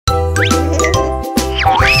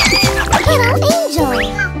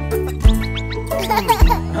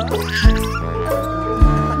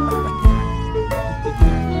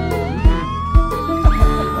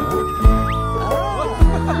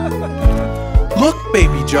Look,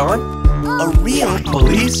 Baby John, a real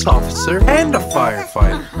police officer and a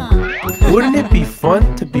firefighter. Wouldn't it be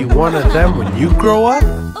fun to be one of them when you grow up?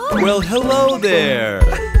 Well, hello there.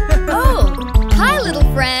 Oh, hi,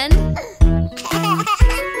 little friend.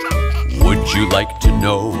 Would you like to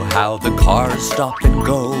know how the cars stop and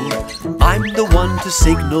go? I'm the one to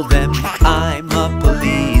signal them. I'm a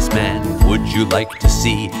policeman. Would you like to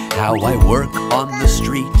see how I work on the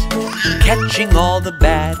street? Catching all the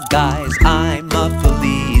bad guys. I'm a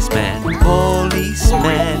policeman.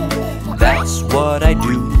 Policeman, that's what I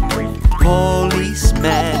do.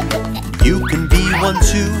 Policeman, you can be one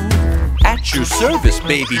too. At your service,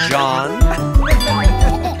 Baby John.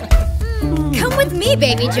 Come with me,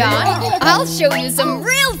 Baby John. I'll show you some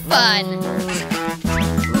real fun.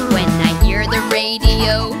 When I hear the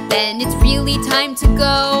radio, then it's really time to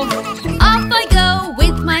go. Off I go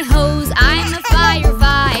with my hose, I'm a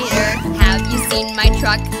firefighter. Have you seen my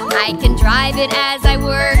truck? I can drive it as I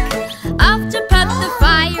work. Off to put the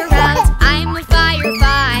fire out, I'm a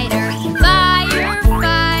firefighter.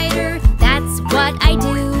 Firefighter, that's what I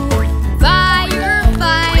do.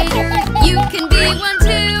 Firefighter, you can be one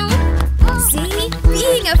too. See,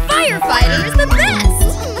 being a firefighter is the best.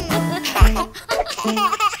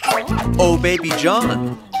 Oh, Baby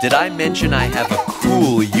John, did I mention I have a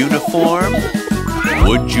cool uniform?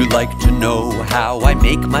 Would you like to know how I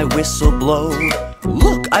make my whistle blow?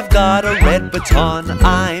 Look, I've got a red baton,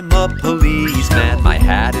 I'm a policeman. My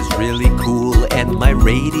hat is really cool and my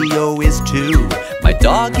radio is too. My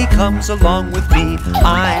doggy comes along with me,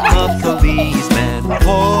 I'm a policeman.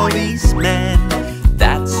 Policeman,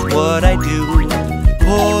 that's what I do.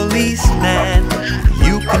 Policeman,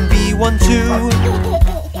 you can be one too.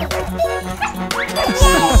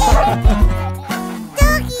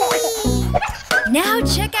 Now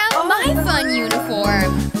check out my fun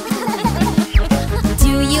uniform.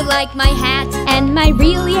 Do you like my hat and my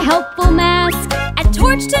really helpful mask? A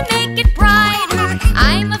torch to make it brighter.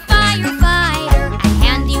 I'm a firefighter. A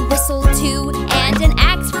handy whistle too, and an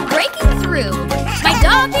axe for breaking through. My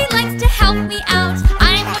doggy likes to help me out.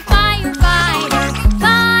 I'm a firefighter.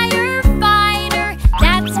 Firefighter,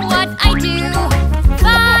 that's what I do.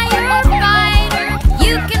 Firefighter,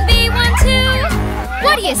 you can be one too.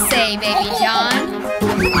 What do you say, Baby John?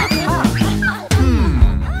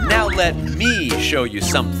 Now let me show you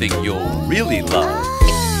something you'll really love.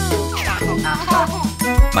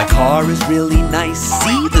 My car is really nice.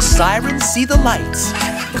 See the sirens, see the lights.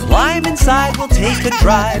 Climb inside, we'll take a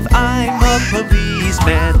drive. I'm a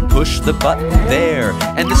policeman. Push the button there,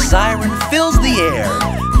 and the siren fills the air.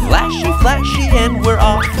 Flashy, flashy, and we're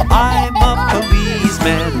off. I'm a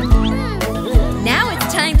policeman. Now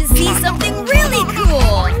it's time to see something really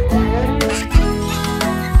cool.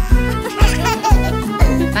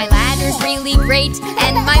 My ladder's really great,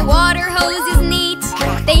 and my water hose is neat.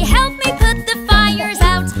 They help me put the fires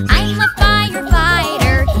out. I'm a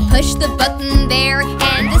firefighter. Push the button there,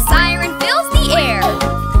 and the siren fills the air.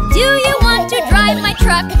 Do you want to drive my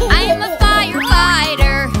truck? I'm a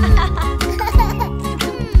firefighter.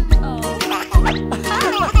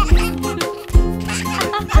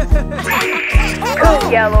 Go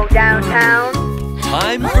yellow downtown.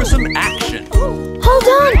 Time for some action. Hold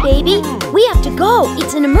on, baby. We have to go.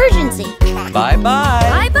 It's an emergency.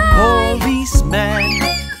 Bye-bye. Bye-bye. Policeman.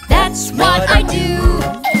 That's what I do.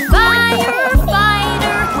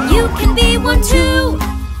 Firefighter, you can be one too.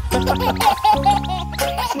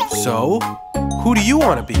 So, who do you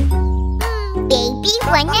want to be? Baby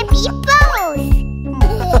wanna be both.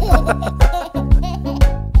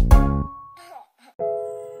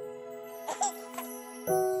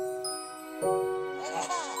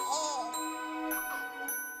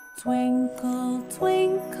 Twinkle,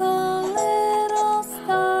 twinkle, little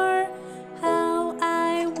star, how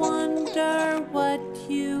I wonder what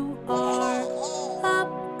you are.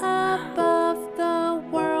 Up above the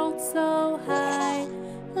world so high,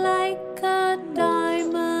 like a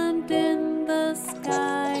diamond in the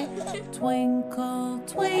sky. Twinkle,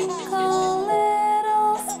 twinkle,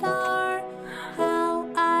 little star, how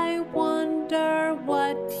I wonder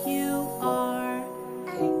what you are.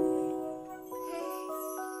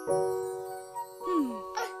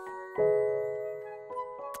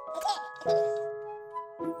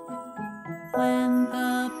 When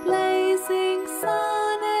the blazing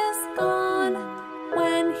sun is gone,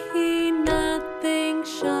 when he nothing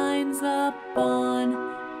shines upon,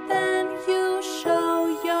 then you show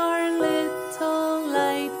your little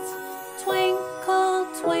light. Twinkle,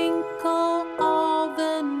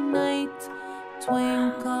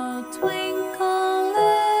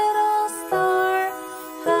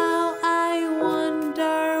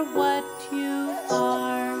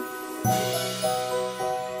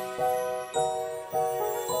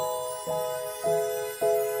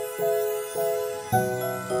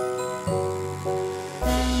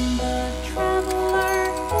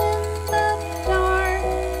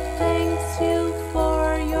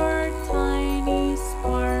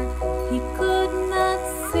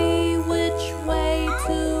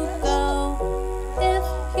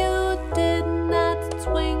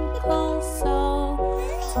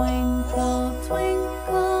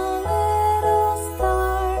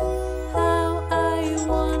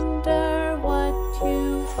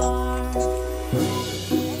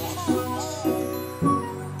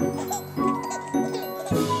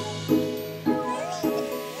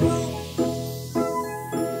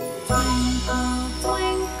 Twinkle,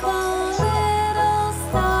 twinkle, little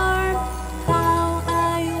star, how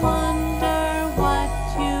I wonder what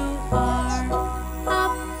you are.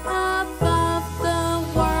 Up above the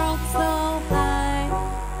world so high,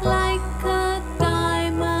 like a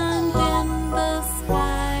diamond in the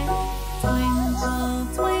sky. Twinkle,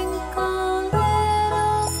 twinkle,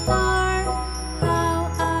 little star, how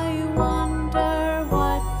I wonder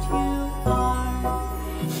what you are.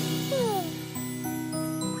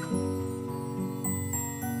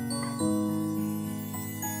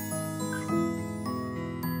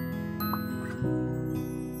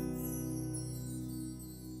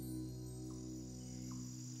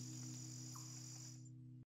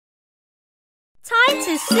 Time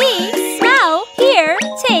to see, smell, hear,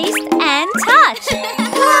 taste, and touch.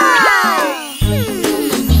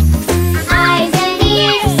 Eyes and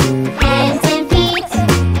ears, hands and feet,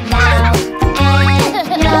 mouth and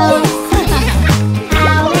nose.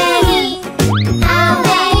 How many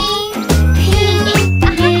you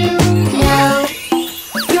know?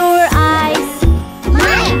 Your eyes,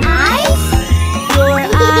 My eyes? your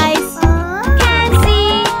eyes can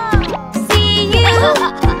see you,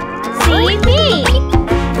 see me.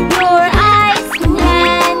 Your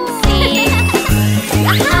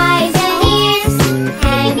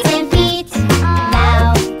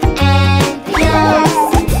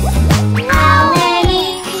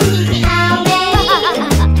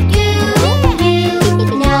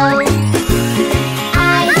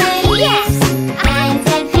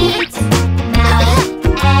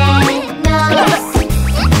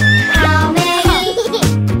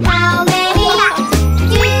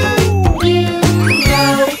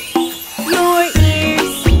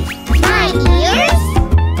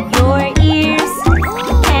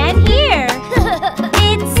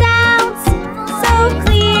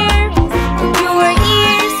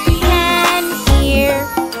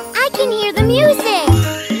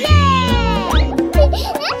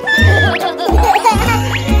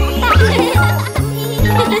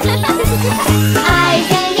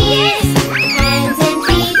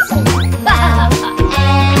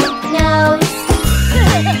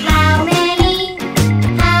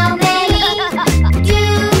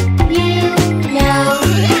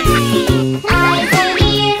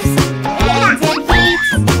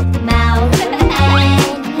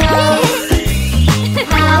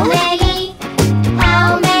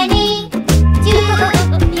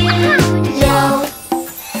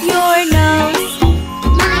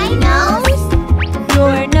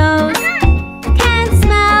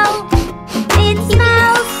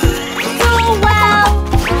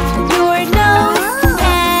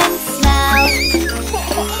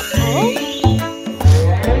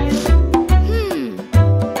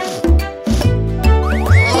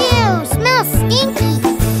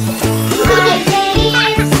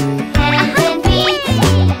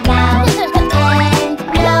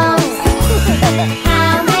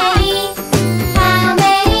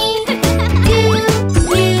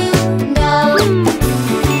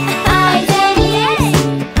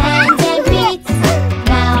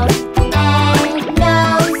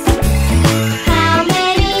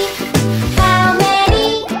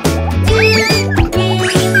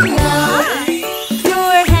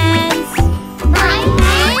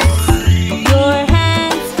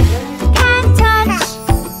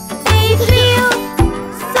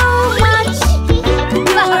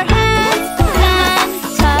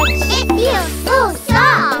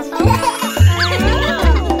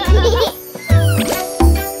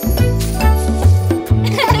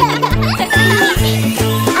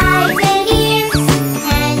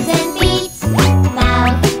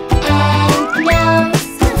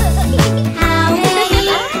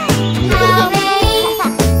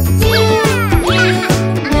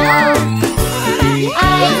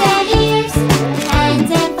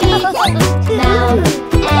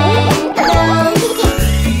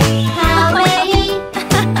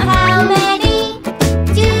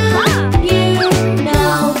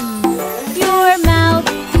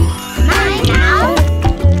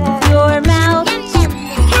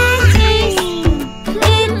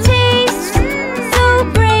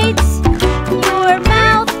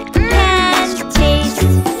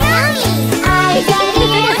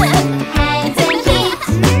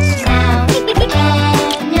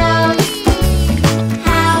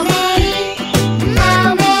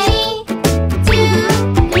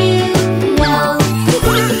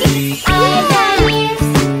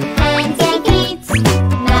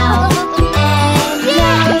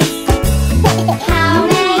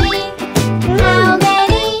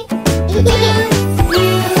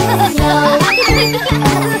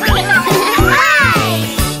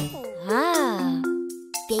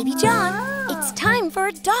Baby John, it's time for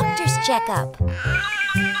a doctor's checkup.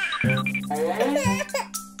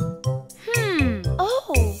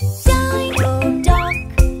 Oh.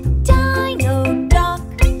 Dino Doc,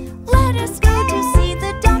 let us go to see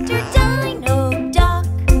the doctor. Dino Doc,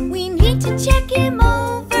 we need to check him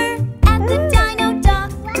over at the Dino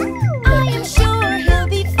Doc. I am sure he'll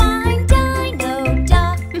be fine. Dino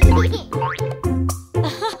Doc.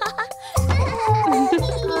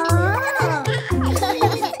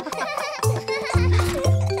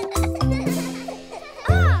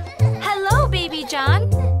 Hello, Baby John.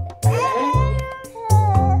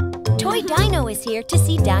 Toy Dino is here to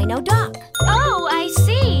see Dino Doc. Oh, I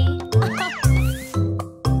see.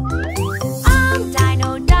 I'm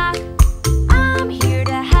Dino Doc. I'm here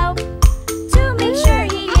to help. To make sure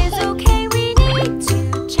he is okay, we need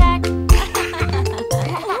to check.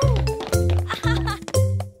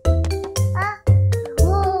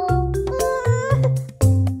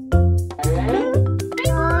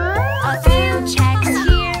 A few checks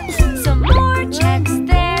here, some more checks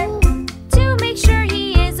there. To make sure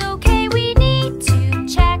he is okay, we need to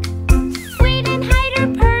check. Weight and height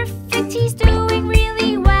are perfect, he's doing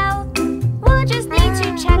really well. We'll just need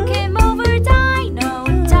to check him over. Dino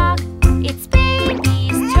Doc, it's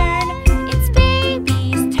baby's turn, it's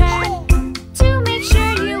baby's turn. To make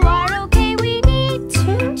sure you are okay, we need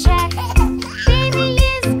to check. Baby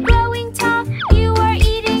is growing tall, you are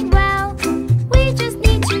eating well. We just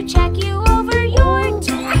need to check you over, you're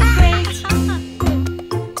doing great.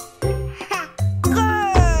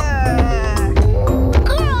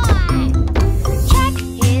 Check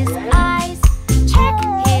his eyes, check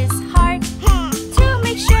his heart. To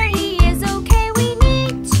make sure he is okay, we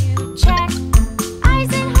need to check.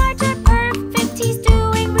 Eyes and heart are perfect, he's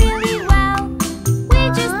doing really well. We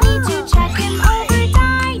just need to check him over.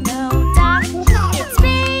 Dino Doc, it's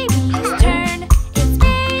baby's turn, it's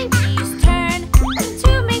baby's turn.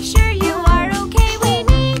 To make sure you are okay, we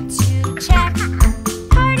need to check.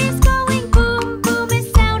 Heart is going boom, boom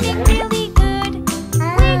is sounding really good.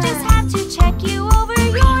 We just have to check you over,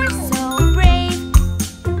 you're so brave.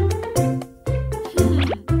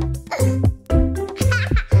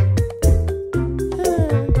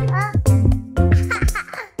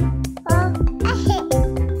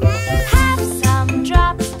 Have some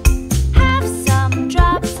drops, have some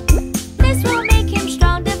drops. This will make him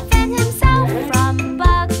strong, defend himself from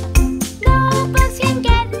bugs. No bugs can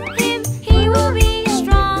get him, he will be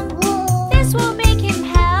strong. This will make him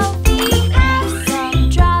healthy. Have some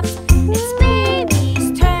drops, it's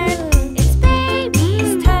baby's turn, it's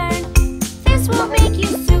baby's turn. This will make you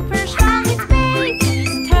super strong, it's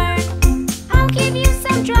baby's turn. I'll give you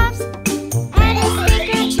some drops and a stick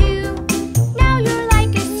or two. Now you're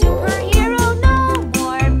like a superhero, no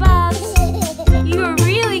more bugs. You're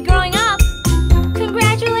really growing up.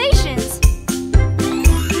 Congratulations.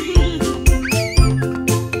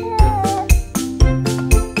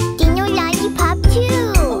 Dino Lollipop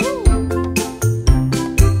too.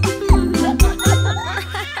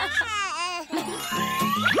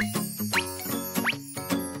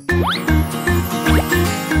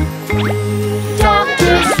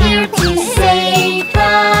 Doctor's here to save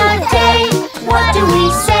the day. What do we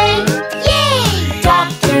say? Yay!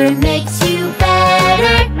 Doctor makes you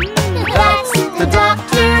better. That's the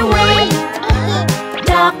doctor way.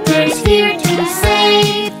 Doctor's here to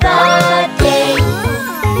save the day.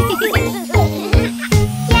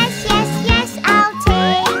 Yes, yes, yes, I'll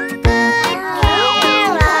take good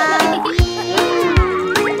care of you.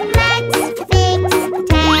 Let's fix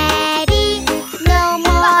Teddy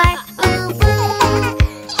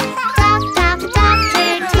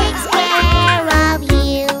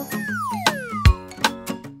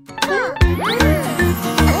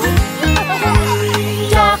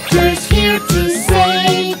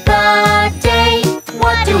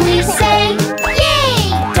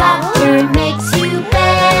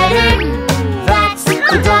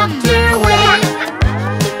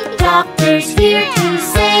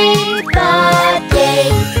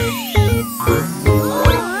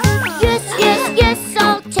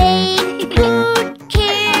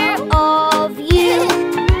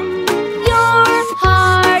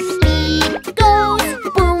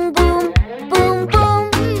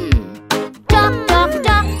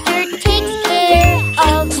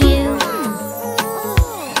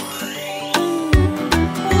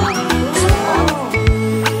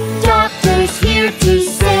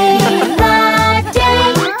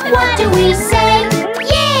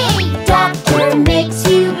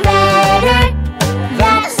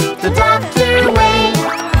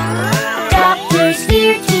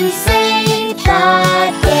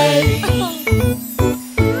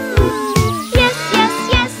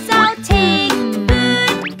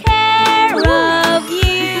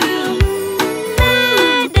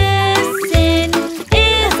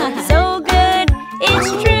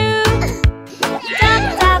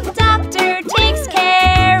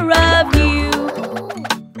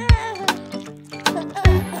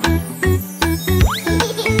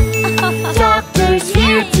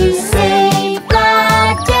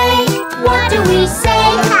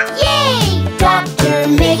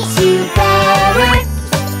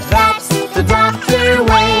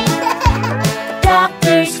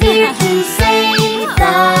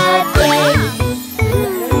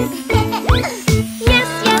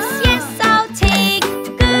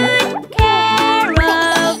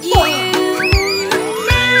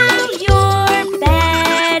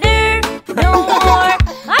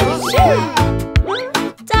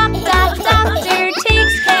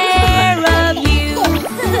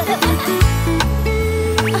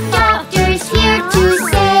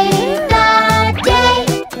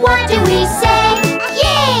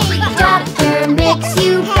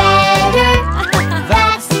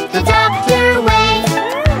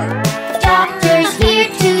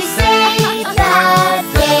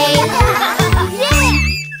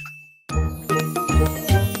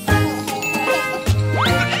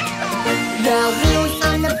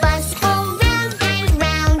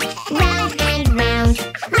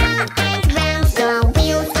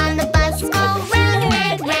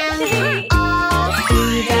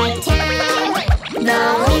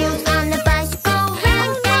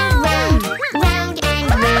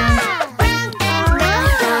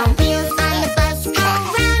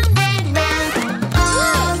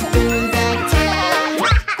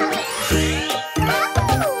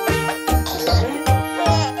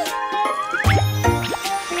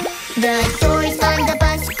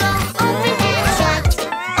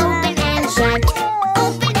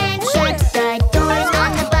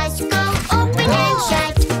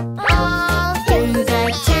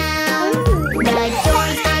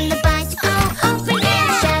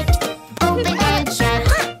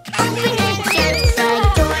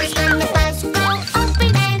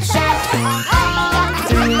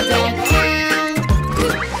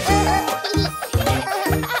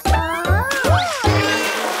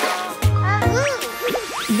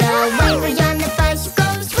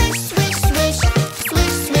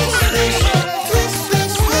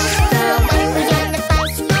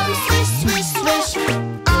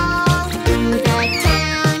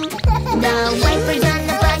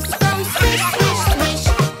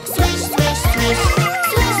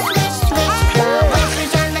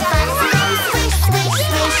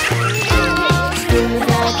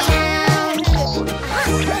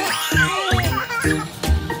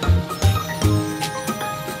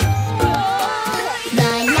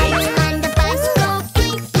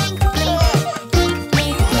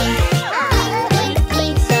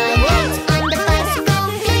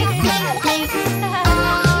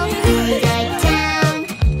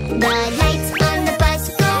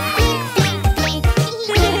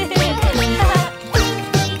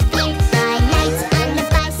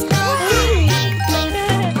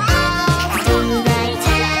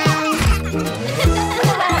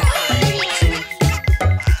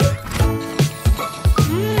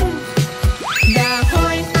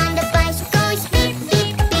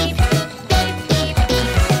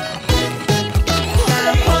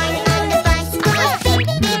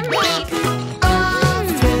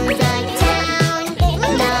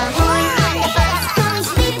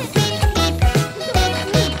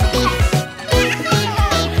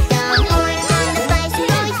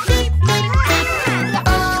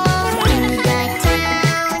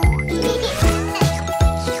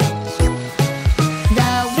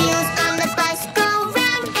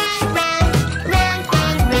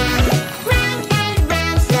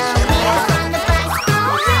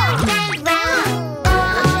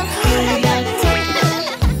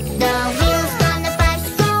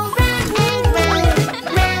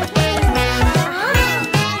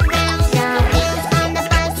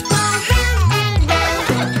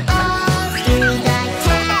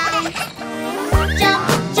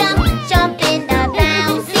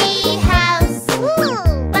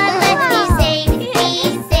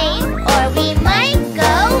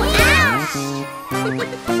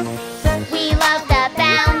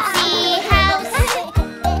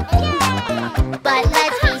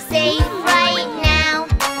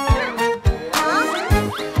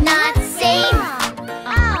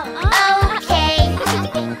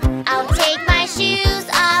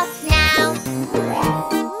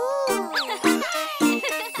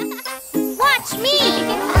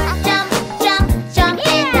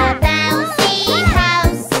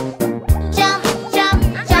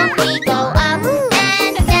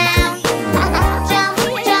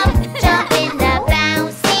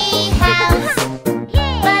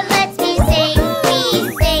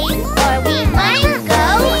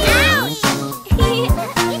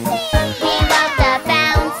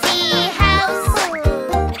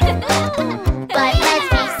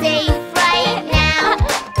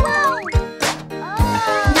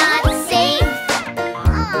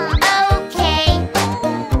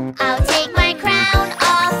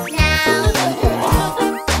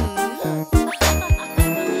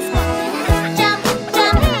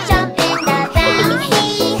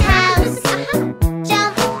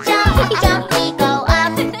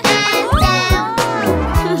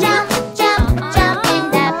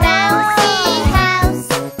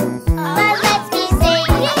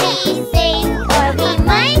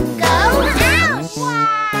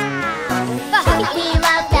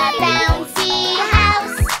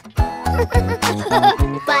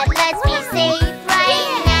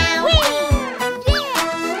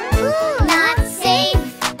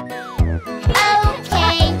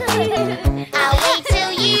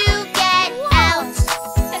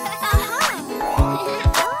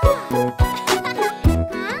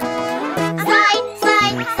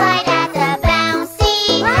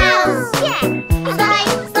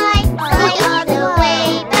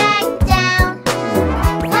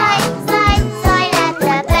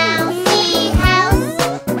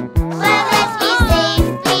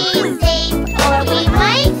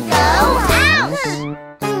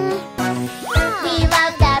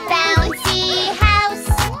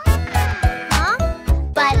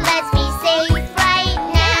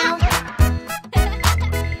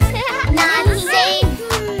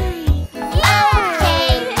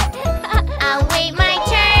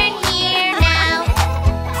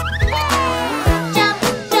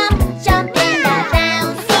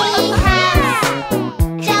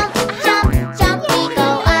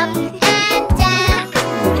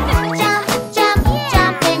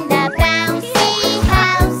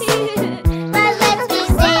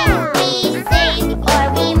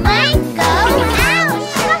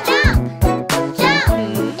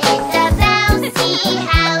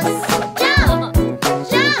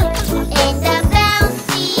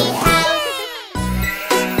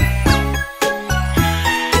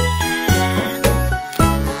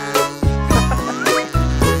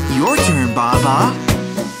Baa Baa.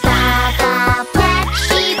 Baa Baa Black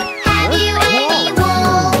Sheep, have you any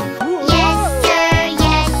wool? Yes sir,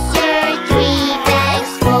 3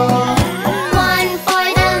 bags full. One for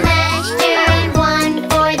the master and one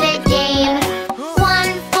for the dame.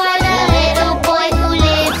 One for the little boy who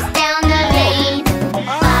lives down the lane.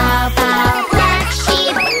 Baa Baa Black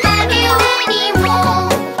Sheep, have you any wool?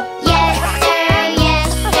 Yes sir,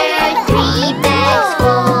 3 bags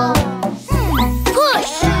full.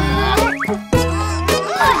 Push!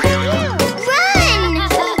 Run!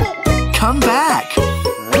 Come back.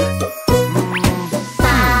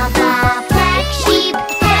 Baa Baa Black Sheep,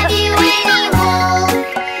 have you any wool?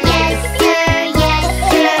 Yes sir,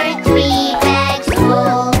 3 bags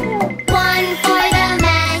full. One for the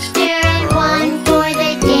master and one for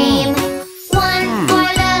the dame. One for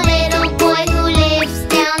the little boy who lives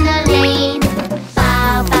down the lane.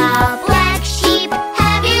 Baa Baa Black Sheep,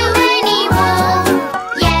 have you any wool?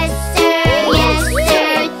 Yes sir,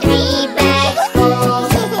 3 bags full.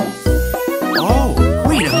 Oh,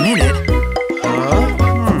 wait a minute. Huh?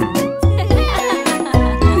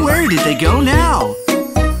 Where did they go now?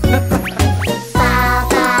 Baa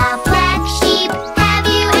Baa Black Sheep, have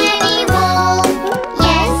you any wool?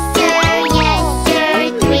 Yes sir,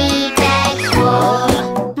 3 bags full.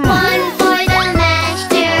 One for the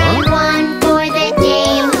master and one for the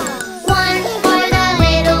dame. One for the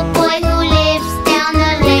little boy who lives down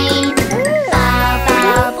the lane. Baa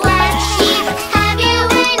Baa Black Sheep, have you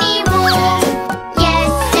any wool?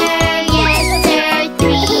 Yes sir,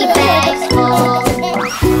 3 bags full.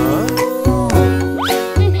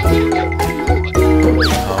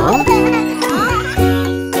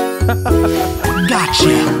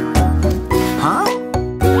 Gotcha. Huh?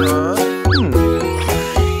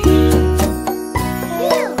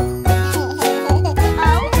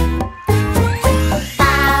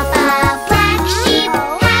 Baa Baa Black Sheep,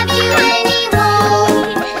 have you any wool?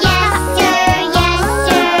 Yes sir,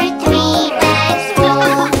 3 bags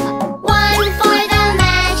full. One for the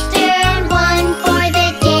master and one for the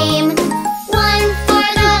dame. One for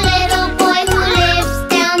the little boy who lives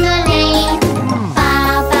down the lane.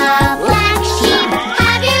 Baa Baa Black Sheep,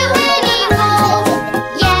 have you any wool?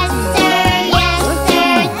 Yes sir,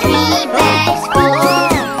 3 bags full.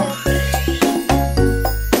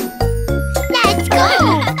 Let's go!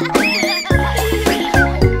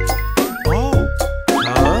 Oh.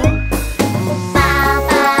 Huh? Baa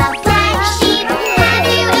Baa Black Sheep, have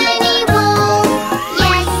you any wool?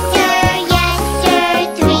 Yes sir,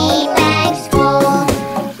 3 bags full.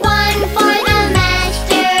 One for the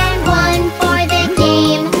master and one for the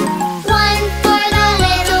dame. One for the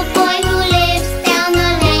little boy who lives down the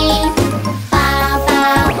lane. Baa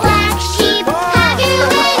Baa Black Sheep, have you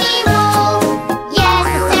any wool? Yes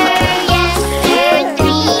sir,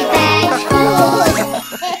 3 bags full.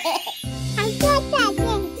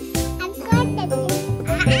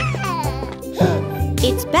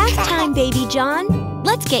 It's bath time, Baby John.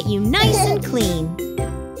 Let's get you nice and clean.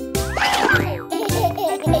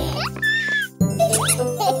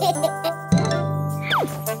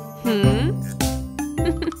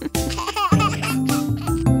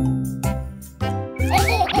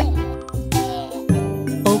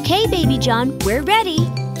 Okay, Baby John, we're ready.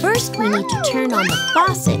 First, we need to turn on the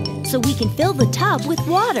faucet so we can fill the tub with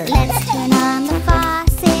water. Let's turn on the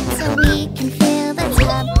faucet so we can fill the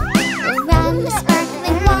tub. We'll run the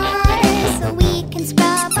sparkling water so we can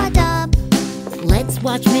scrub our tub. Let's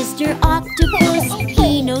watch Mr. Octopus,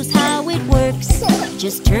 he knows how it works.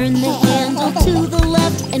 Just turn the handle to the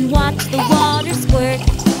left and watch the water squirt.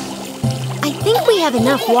 I think we have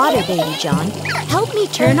enough water, Baby John. Help me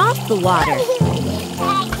turn off the water.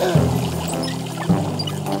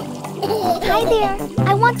 Hi there,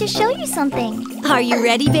 I want to show you something. Are you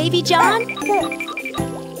ready, Baby John?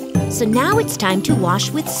 So now it's time to wash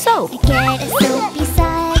with soap. I get a soapy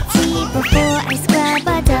side tea before I scrub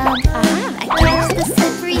a tub. I catch the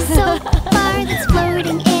slippery soap bar that's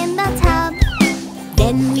floating in the tub.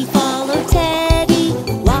 Then we follow Teddy,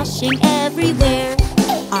 washing everywhere.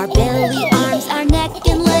 Our belly, arms, our neck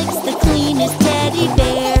and legs, the cleanest teddy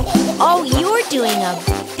bear. Oh, you're doing a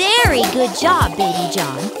very good job, Baby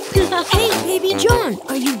John. Hey, Baby John,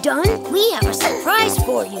 are you done? We have a surprise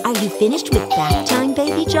for you. Are you finished with bath time,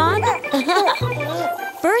 Baby John?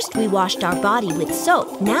 First, we washed our body with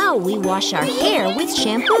soap. Now we wash our hair with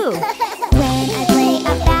shampoo. When I play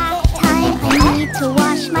a bath time, I need to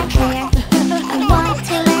wash my hair. I want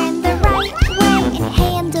to learn the right way and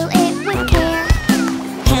handle it with care.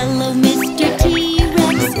 Hello, Mr.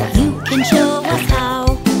 T-Rex, you can show us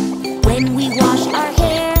how. When we wash our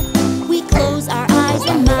hair, we close our eyes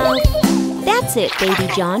and mouth. That's it. Baby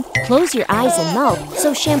John. Close your eyes and mouth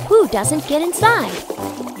so shampoo doesn't get inside.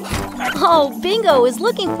 Oh, Bingo is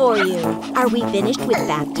looking for you. Are we finished with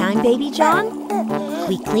bath time, Baby John?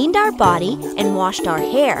 We cleaned our body and washed our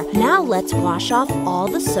hair. Now let's wash off all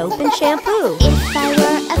the soap and shampoo. If I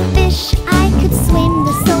were a fish, I could swim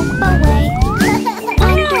the soap away.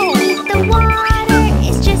 Underneath the water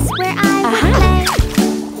is just where I would play.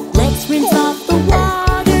 Let's rinse off the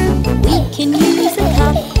water. We can use a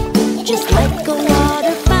cup. Just like a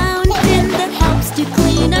water fountain that helps to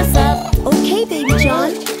clean us up. Okay, Baby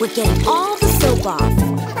John, we're getting all the soap off.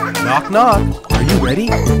 Knock, knock. Are you ready?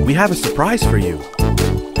 We have a surprise for you.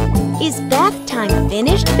 Is bath time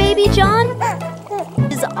finished, Baby John?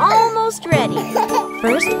 Is almost ready.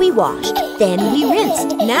 First we washed, then we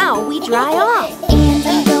rinsed. Now we dry off. And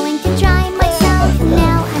I'm going to dry myself.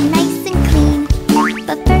 Now I'm nice and clean.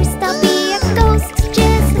 But first I'll be a ghost,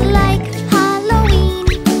 just like Halloween.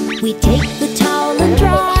 We take the towel and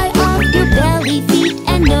dry off your belly, feet,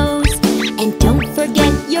 and nose. And don't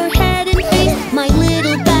forget your head and face, my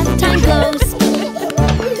little bath time clothes.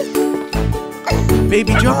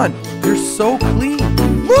 Baby John, you're so clean.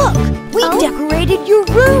 Look, we decorated your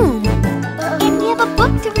room. And we have a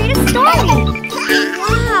book to read a story.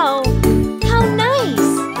 Wow, how nice.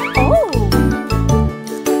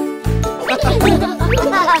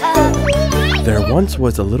 There once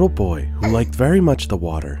was a little boy who liked very much the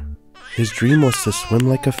water. His dream was to swim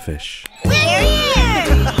like a fish. We're here!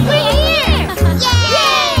 We're here!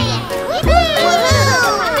 Yay!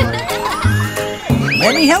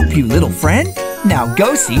 Let me help you, little friend. Now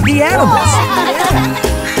go see the animals.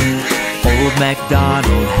 Old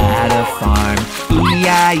MacDonald had a farm,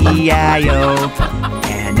 E-I-E-I-O.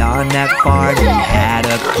 And on that farm he had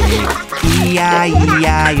a pig,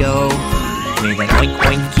 E-I-E-I-O. With an oink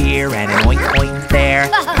oink here and an oink oink there,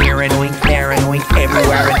 here an oink, there an oink,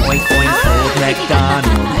 everywhere an oink oink. Old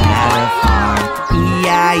MacDonald had a farm,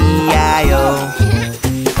 E-I-E-I-O.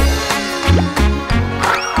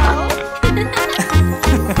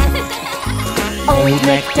 Old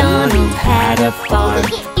MacDonald had a farm,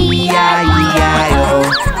 E-I-E-I-O.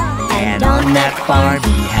 And on that farm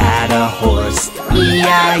he had a horse,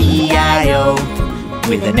 E-I-E-I-O.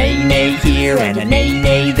 With a neigh-neigh here and a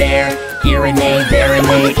neigh-neigh there, here a neigh, there a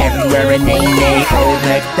neigh, everywhere a neigh-neigh. Old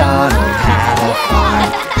MacDonald had a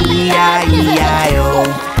farm, E-I-E-I-O.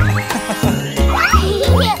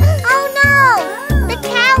 Oh no! The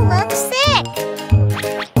cow looks sick!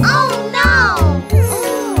 Oh no!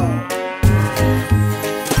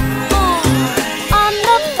 On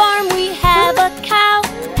the farm we have a cow,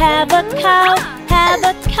 have a cow, have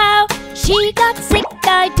a cow. She got sick,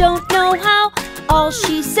 I don't know how. All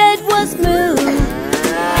she said was moo.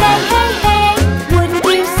 Hey, hey, hey, wouldn't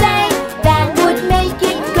you say that would make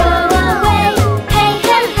it go away? Hey,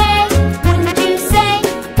 hey, hey, wouldn't you say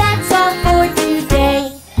that's all for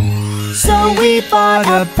today? So we bought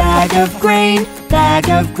a bag of grain, bag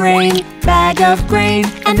of grain, bag of grain.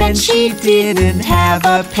 And then she didn't have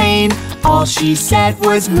a pain. All she said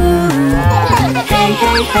was moo. Hey,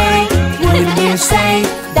 hey, hey, wouldn't you say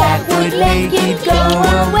that would make it go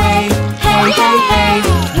away? Hey, hey, hey,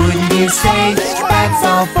 wouldn't you say that's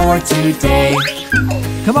all for today?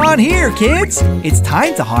 Come on here, kids. It's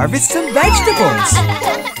time to harvest some vegetables.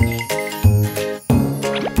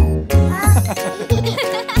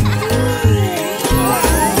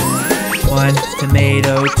 1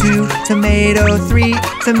 tomato, 2 tomato, 3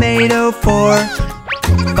 tomato, 4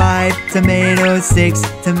 5 tomatoes, 6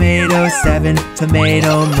 tomatoes, 7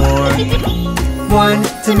 tomato more. 1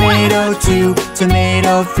 tomato, 2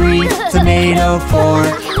 tomato, 3 tomato, 4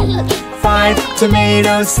 5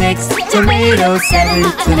 tomatoes, 6 tomatoes, 7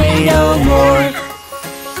 tomato more.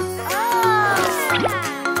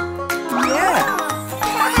 Yeah.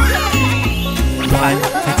 1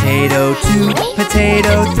 potato, 2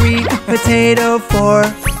 potato, 3 potato, 4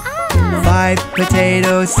 5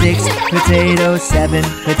 potato, 6 potato, 7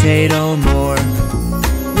 potato more.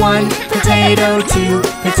 1 potato, 2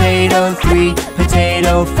 potato, 3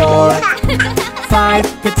 potato, 4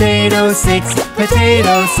 5 potato, 6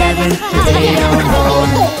 potato, 7 potato more.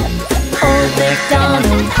 Old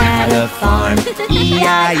MacDonald had a farm,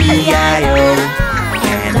 E-I-E-I-O.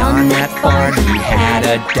 And on that farm he had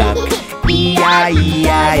a duck,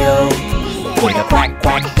 E-I-E-I-O. With a quack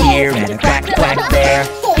quack here and a quack quack there,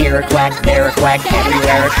 here a quack, there a quack,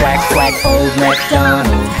 everywhere a quack quack. Old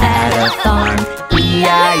MacDonald had a farm,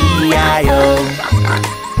 E-I-E-I-O.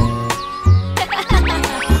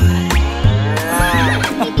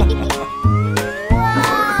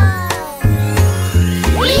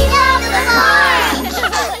 We love the farm!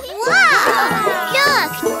 Wow!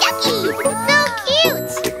 Look, duckies! So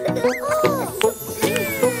cute!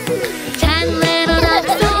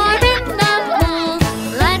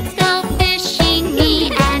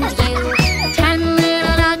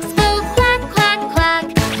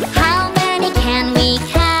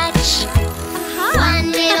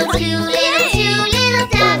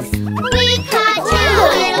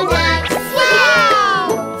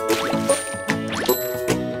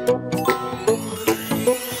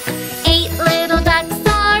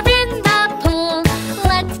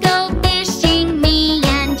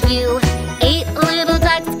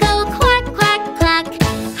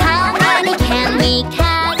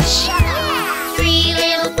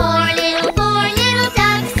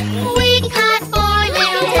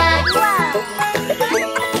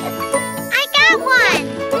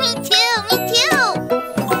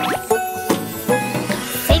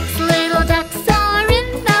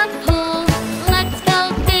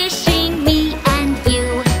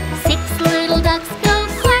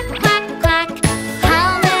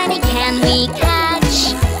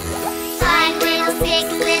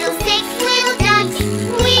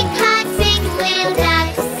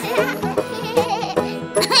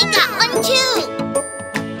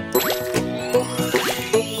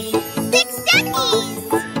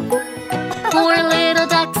 Four little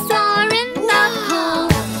ducks are in the pool.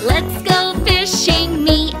 Let's go fishing,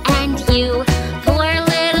 me and you. Four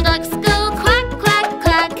little ducks go quack, quack,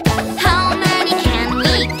 quack. How many can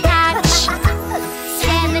we catch?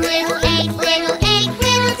 7 little, 8 little, 8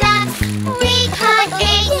 little ducks. We caught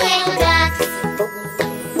 8 little ducks.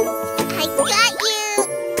 I got you.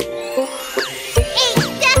 8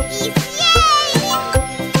 duckies, yay!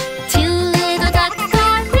 2 little ducks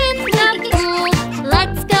are in the pool.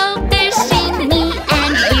 Let's go fishing, me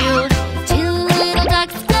and you. 2 little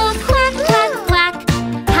ducks go quack, quack, quack.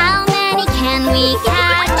 How many can we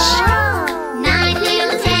catch? 9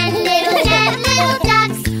 little, 10 little, 10 little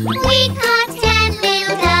ducks. We caught 10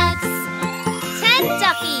 little ducks. 10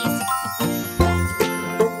 duckies.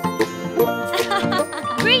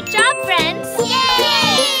 Great job, friends.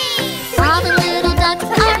 Yay! All the little ducks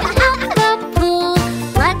are out the pool.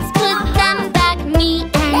 Let's put them back, me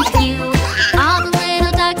and you. All the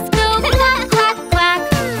little ducks go quack, quack, quack.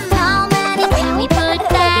 How many can we put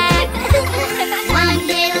back? 1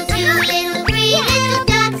 little, 2 little, 3 little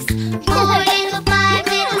ducks. 4 little, 5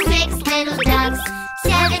 little, 6 little ducks.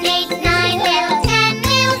 7, 8, 9 little, 10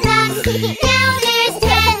 little ducks. Now there's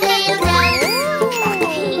 10 little ducks.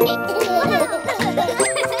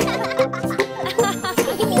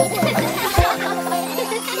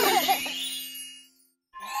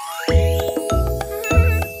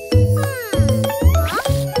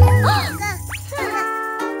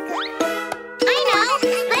 I know.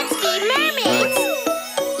 Let's be mermaids.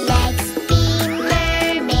 Let's be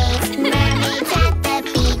mermaids, mermaids at the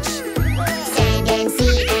beach. Sand and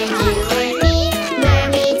sea and you and me,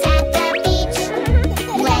 mermaids at the beach.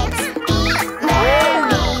 Let's be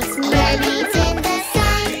mermaids, mermaids in the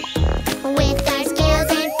sun. With our scales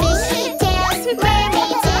and fishy tails,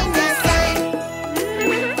 mermaids in the sun.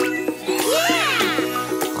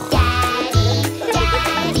 Daddy,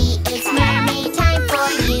 Daddy, it's mermaid time for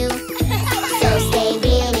you. So stay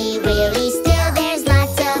really, really still, there's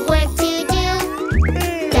lots of work to do.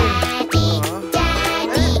 Daddy,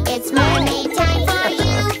 Daddy, it's mermaid time for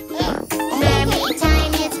you. Mermaid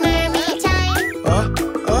time, it's mermaid time.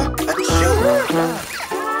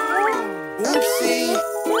 Oopsie.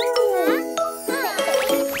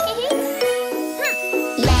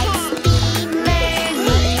 Let's be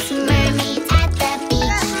mermaids, mermaids at the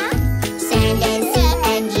beach. Sand and sea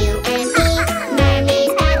and you and me,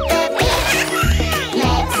 mermaids at the beach.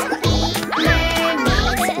 Let's be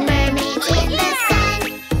mermaids, mermaids in the sun.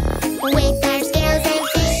 With our scales and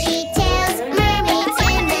fishy tails, mermaids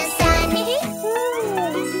in the sun.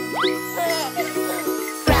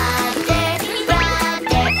 Brother,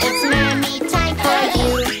 brother, it's mermaid time for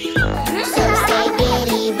you. So stay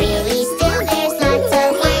really, really still, there's lots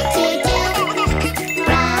of work to do.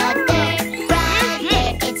 Brother, brother,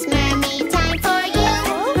 it's mermaid time for you.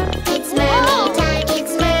 It's mermaid time,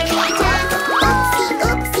 it's mermaid time. Oopsie,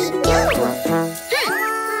 oopsie, doo.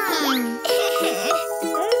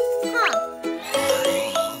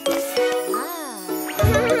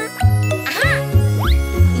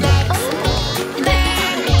 Let's be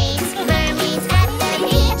mermaids, mermaids at the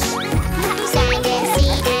beach. Sand and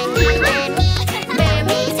sea and you and me,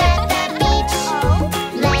 mermaids at the beach.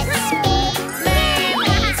 Let's be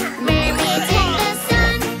mermaids, mermaids in the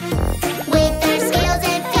sun. With our scales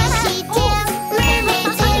and fishy tails,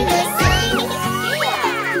 mermaids in the sun.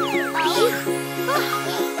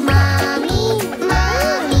 Mommy,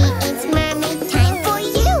 Mommy, it's mermaid time for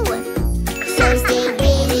you. So stay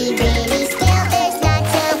really, really still, there's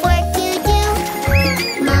lots of work to do.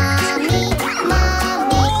 Mommy,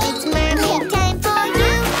 Mommy, it's mermaid time for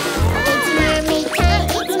you. It's mermaid time,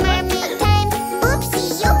 it's mermaid time.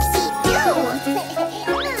 Oopsie, oopsie, doo.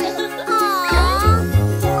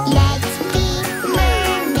 Let's be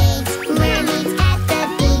mermaids, mermaids at the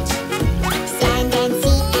beach. Sand and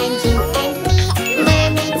sea and you and me,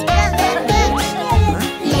 mermaids at the beach.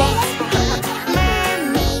 Let's be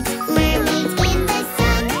mermaids, mermaids in the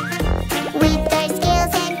sun. With our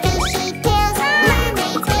scales and fishy tails,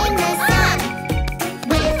 mermaids in the sun.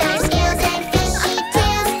 With our scales and fishy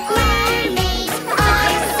tails, mermaids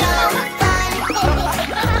are so fun.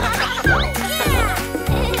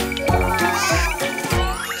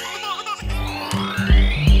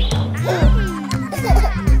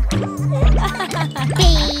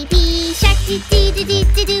 Baby shark do do do do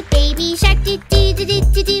do do, baby shark do do do do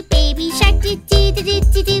do do, baby shark do do do do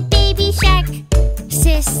do do, baby shark.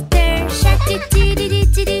 Sister shark do do do do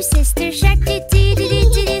do do, sister shark do do do do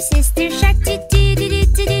do do, sister shark do do do do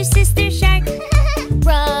do do, sister shark.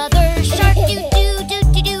 Brother shark do do do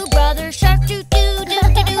do do, brother shark do do do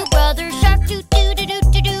do do, brother shark do do do do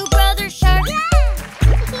do do, brother shark.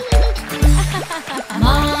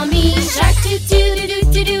 Mommy shark do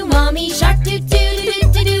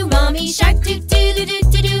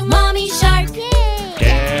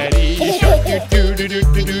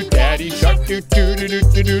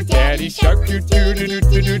Daddy Shark, do do do do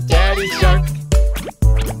do do, Daddy Shark.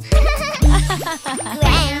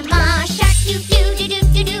 Grandma Shark, do do do do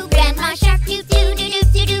do do. Grandma Shark, do do do do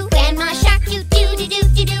do do. Grandma Shark, do do do do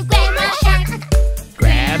do do. Grandma Shark.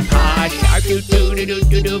 Grandpa Shark, do do do do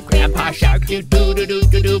do do. Grandpa Shark, do do do do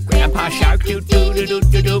do do. Grandpa Shark, do do do do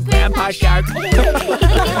do do. Grandpa Shark.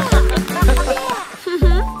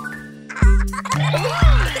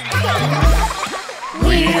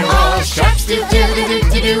 We're all sharks, do do do do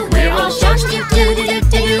do do. We're all sharks, do do do do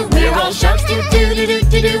do do. We're all sharks, do do do do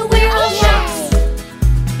do do. We're all sharks.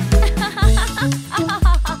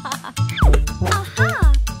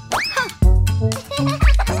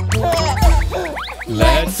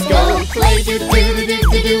 Let's go Play do do do do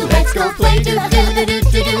do do. Let's go play do do do do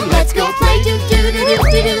do do. Let's go play do do do do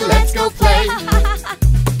do do. Let's go play.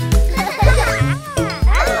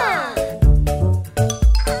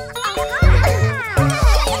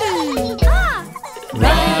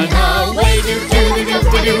 Run away, do do do do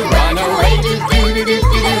do do. Run away, do do do do do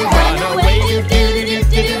do. Run away, do do do do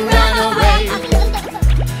do do. Run away.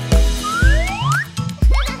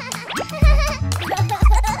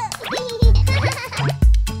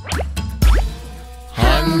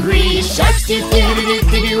 Hungry sharks do do do do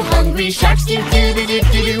do do. Hungry sharks do do do do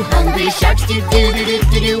do do. Hungry sharks do do do do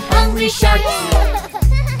do do. Hungry sharks.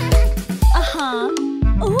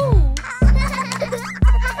 Ooh.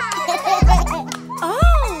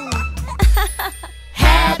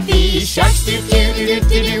 Happy sharks do do do do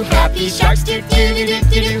do do. Happy sharks do do do do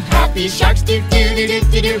do do. Happy sharks do do do do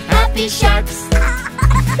do do. Happy sharks.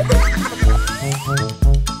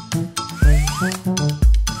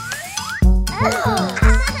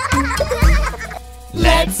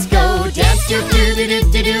 Let's go dance do do do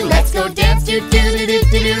do do do. Let's go dance do do do do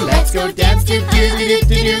do do. Let's go dance do do do do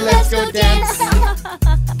do do. Let's go dance.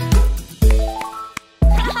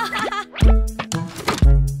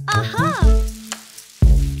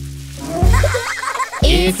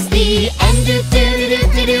 It's the end do do do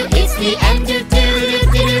do do. It's the end do do do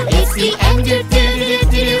do do. It's the end do do do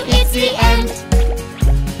do do. It's the end.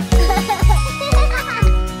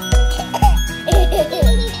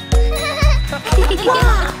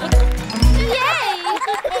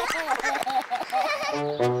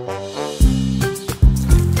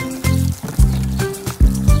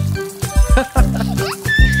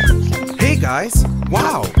 Hey guys,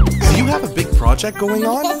 wow, do you have a big project going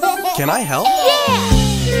on? Can I help?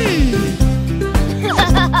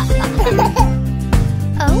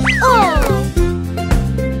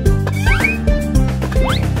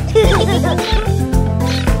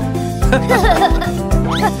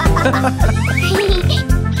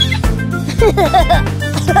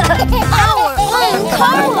 Our own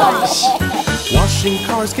car wash. Washing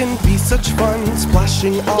cars can be such fun,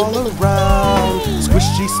 splashing all around.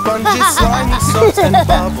 Squishy sponges, slimy soaps, and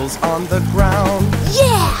bubbles on the ground.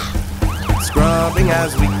 Yeah. Scrubbing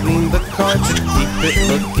as we clean the car to keep it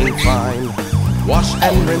looking fine. Wash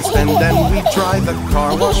and rinse and then we dry, the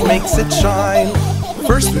car wash makes it shine.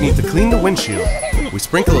 First we need to clean the windshield. We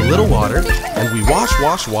sprinkle a little water and we wash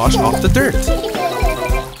off the dirt.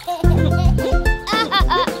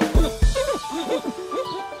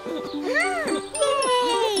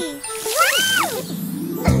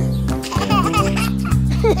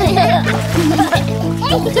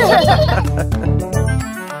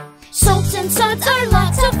 Soaps and suds are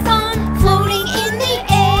lots of fun, floating in the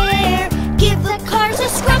air. Give the cars a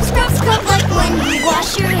scrub, scrub, scrub, like when you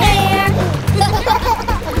wash your hair.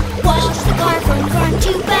 Wash the car from front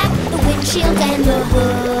to back, the windshield and the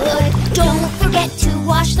hood. Don't forget to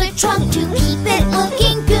wash the trunk to keep it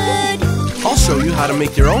looking good. I'll show you how to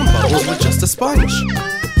make your own bubbles with just a sponge.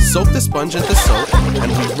 Soak the sponge into soap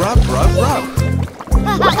and we rub, rub, rub.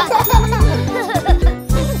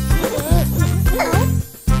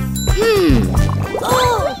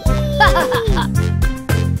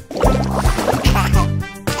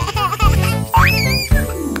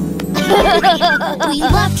 We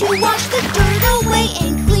love to wash the dirt away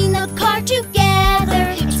and clean the car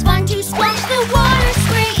together. It's fun to splash the water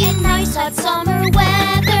spray in nice hot summer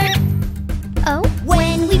weather.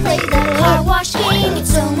 When we play the car wash game,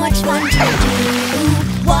 it's so much fun to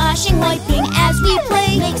do. Washing, wiping as we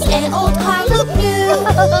play makes an old car look new.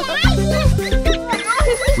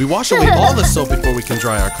 We wash away all the soap before we can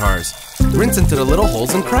dry our cars. Rinse into the little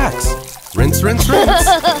holes and cracks. Rinse, rinse, rinse.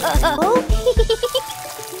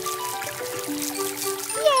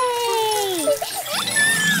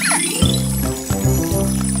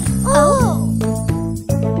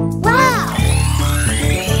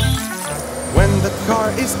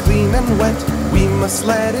 Is clean and wet, we must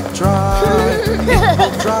let it dry. It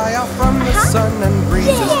will dry off from the sun and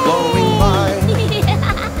breezes blowing by.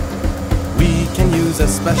 use a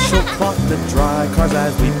special cloth to dry cars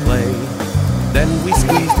as we play. Then we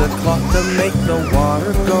squeeze the cloth to make the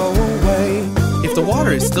water go away. If the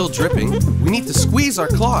water is still dripping, we need to squeeze our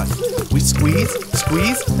cloth. We squeeze,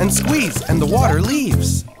 squeeze, and squeeze, and the water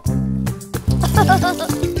leaves.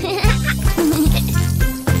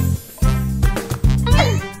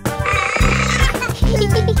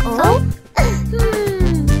 Oh?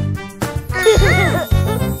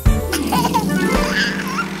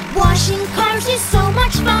 Washing cars is so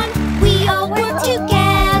much fun. We all work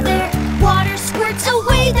together. Water squirts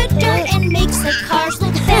away the dirt and makes the cars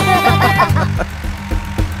look better.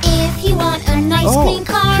 If you want a nice clean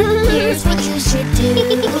car, here's what you should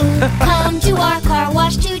do. Come to our car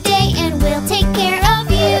wash today and we'll take care of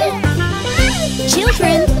you.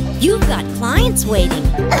 Children, you've got clients waiting.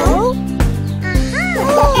 Oh?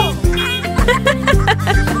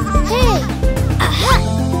 Hey! Aha!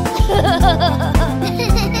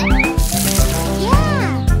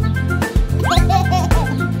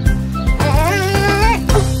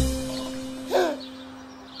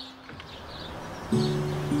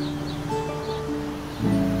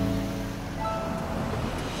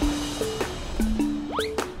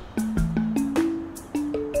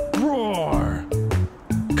 Roar!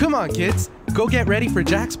 Come on, kids. Go get ready for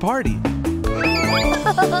Jack's party.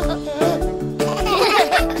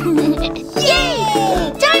 Yay!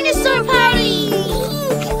 Dinosaur party!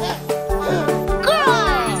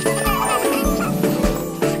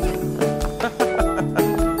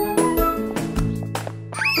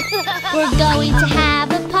 We're going to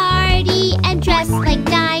have a party and dress like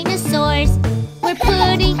dinosaurs. We're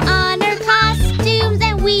putting on our costumes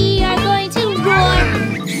and we are going to roar.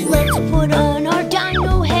 Let's put on our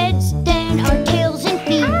dino heads, then our tails and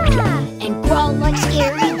feet, and crawl like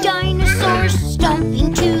scary dinosaurs,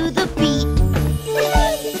 stomping to the beat.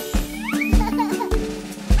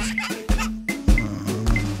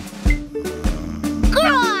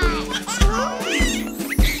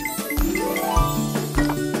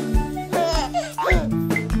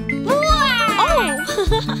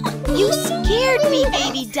 You scared me,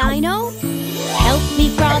 baby dino. Help me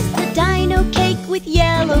frost the dino cake with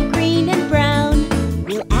yellow, green, and brown.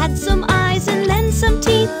 We'll add some eyes and then some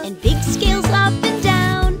teeth and big scales up and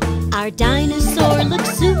down. Our dinosaur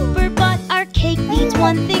looks super, but our cake needs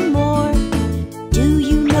one thing more. Do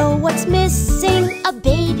you know what's missing? A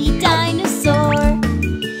baby dinosaur.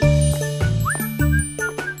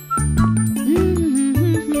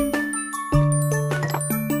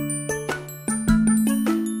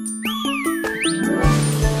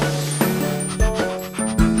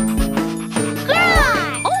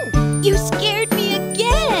 You scared me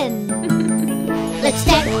again! Let's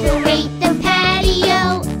decorate the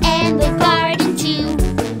patio and the garden too.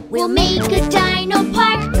 We'll make a dino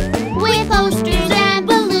park with posters and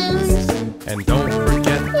balloons. And don't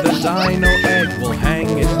forget the dino egg. We'll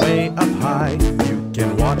hang it way up high. You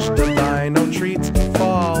can watch the dino treats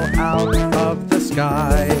fall out of the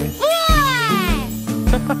sky.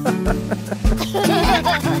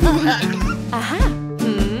 Aha!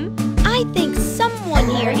 I think someone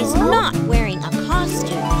here is not wearing a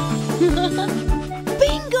costume.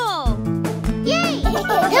 Bingo! Yay!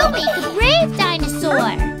 He'll make a brave dinosaur.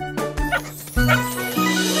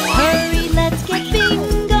 Hurry, let's get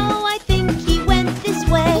Bingo. I think he went this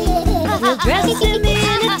way. We'll dress him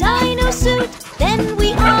in a dino suit, then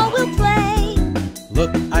we all will play.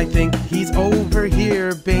 Look, I think he's over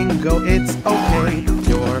here, Bingo, it's okay.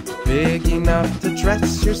 You're big enough to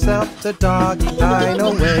dress yourself the doggy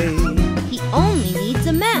dino way. He only needs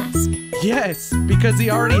a mask. Yes, because he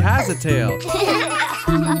already has a tail.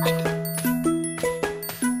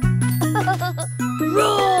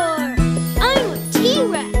 Roar! I'm a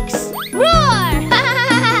T-Rex. Roar!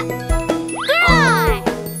 Roar!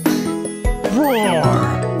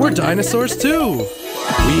 Roar! We're dinosaurs too.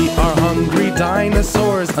 We are hungry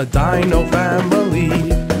dinosaurs, a dino family.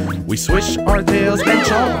 We swish our tails and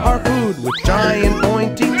chomp our food with giant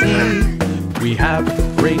pointy teeth. We have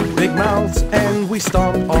great big mouths and we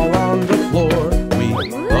stomp all on the floor. We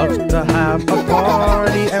love to have a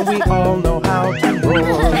party and we all know how to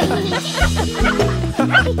roar.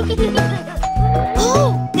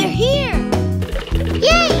 Oh, they're here!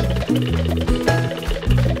 Yay!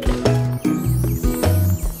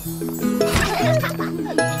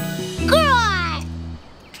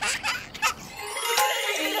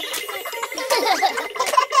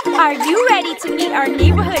 Are you ready to meet our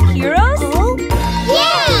neighborhood heroes? Oh,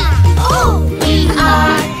 yeah! Oh, we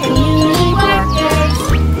are community workers,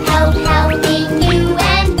 helping you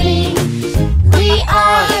and me. We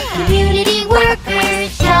are community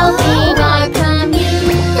workers, helping our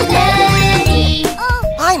community.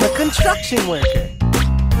 I'm a construction worker.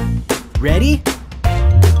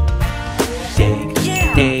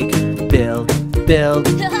 build, build,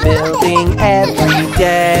 building every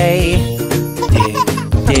day. Dig,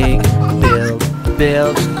 dig, build,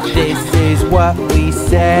 build, this is what we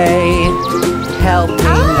say. Helping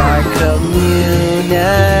our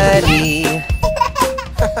community.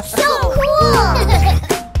 So cool!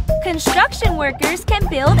 Construction workers can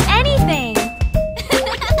build anything.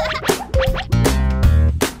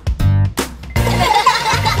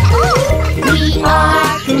 We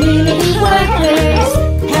are community workers,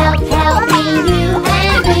 helping you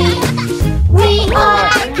and me. We are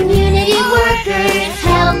community workers,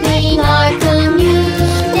 helping our community.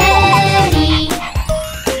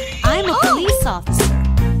 I'm a police officer.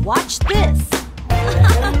 Watch this.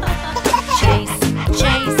 Chase,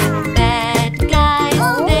 chase, bad guys,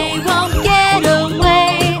 they won't get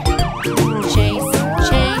away. Chase,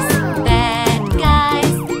 chase, bad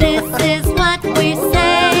guys, this is what we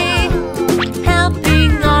say.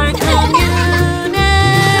 Helping our community.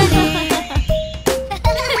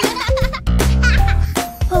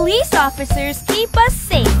 Police officers keep us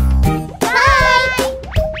safe.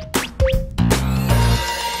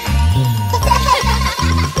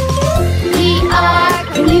 We are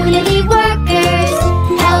community workers,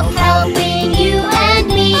 helping you and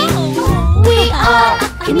me. We are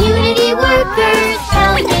community workers,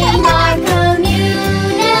 helping our community.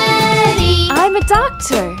 I'm a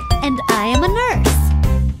doctor. And I am a nurse.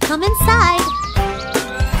 Come inside.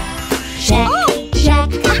 Check, check,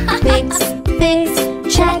 fix, fix,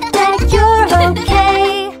 check that you're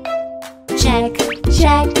okay. Check,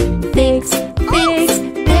 check, fix, fix,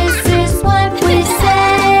 this is what we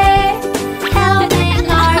say. Helping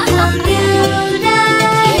our community.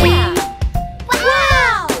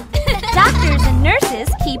 Wow! Doctors and nurses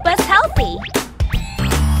keep us healthy.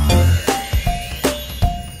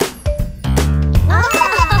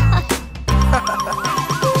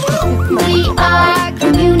 We are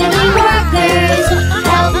community workers,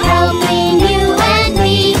 helping you and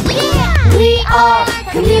me. We are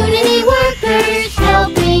community workers,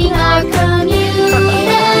 helping our community.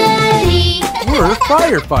 We're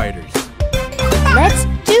firefighters. Let's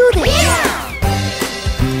do this.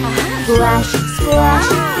 Splash, splash,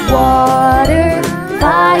 water,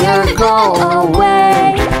 fire, go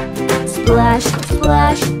away. Splash,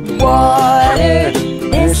 splash, water,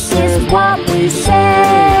 this is what we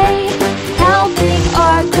say. Helping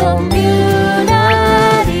our community.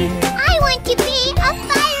 I want to be a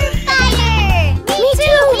firefighter! Me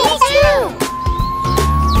too, me too.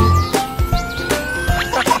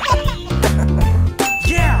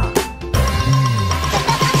 Yeah!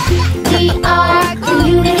 We are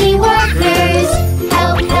community workers,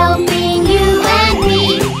 helping you and me.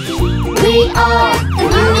 We are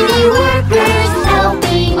community workers,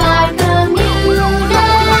 helping our community.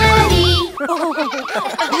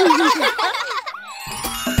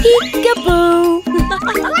 Peekaboo!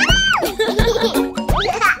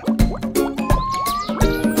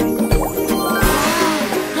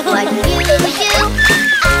 What you do,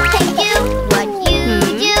 I do. What you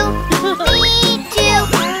do, me too.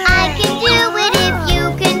 I can do it if you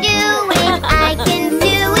can do it. I can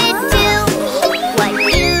do it too. What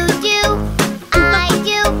you do, I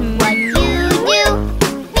do. What you do,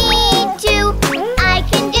 me too. I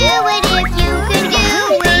can do it if you can do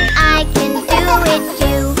it. I can do it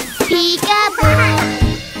too. Peekaboo.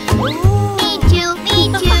 Me too, me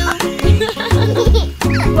too.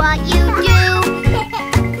 What you do,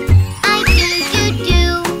 I do.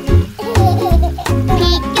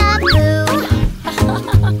 Peekaboo.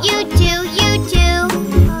 You do.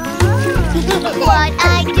 What I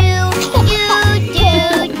do, you do.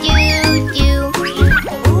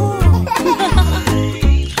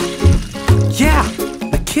 Yeah!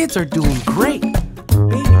 The kids are doing great.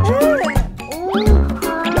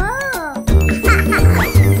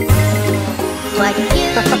 What you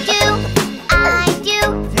do, I do.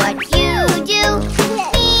 What you do,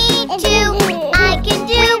 me too. I can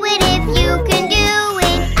do it if you can do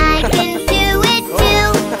it. I can do it too.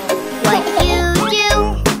 What you do,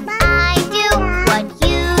 I do. What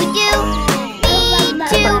you do, me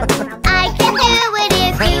too. I can do it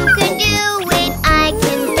if you can do it. I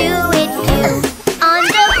can do it too. On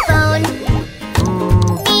the phone,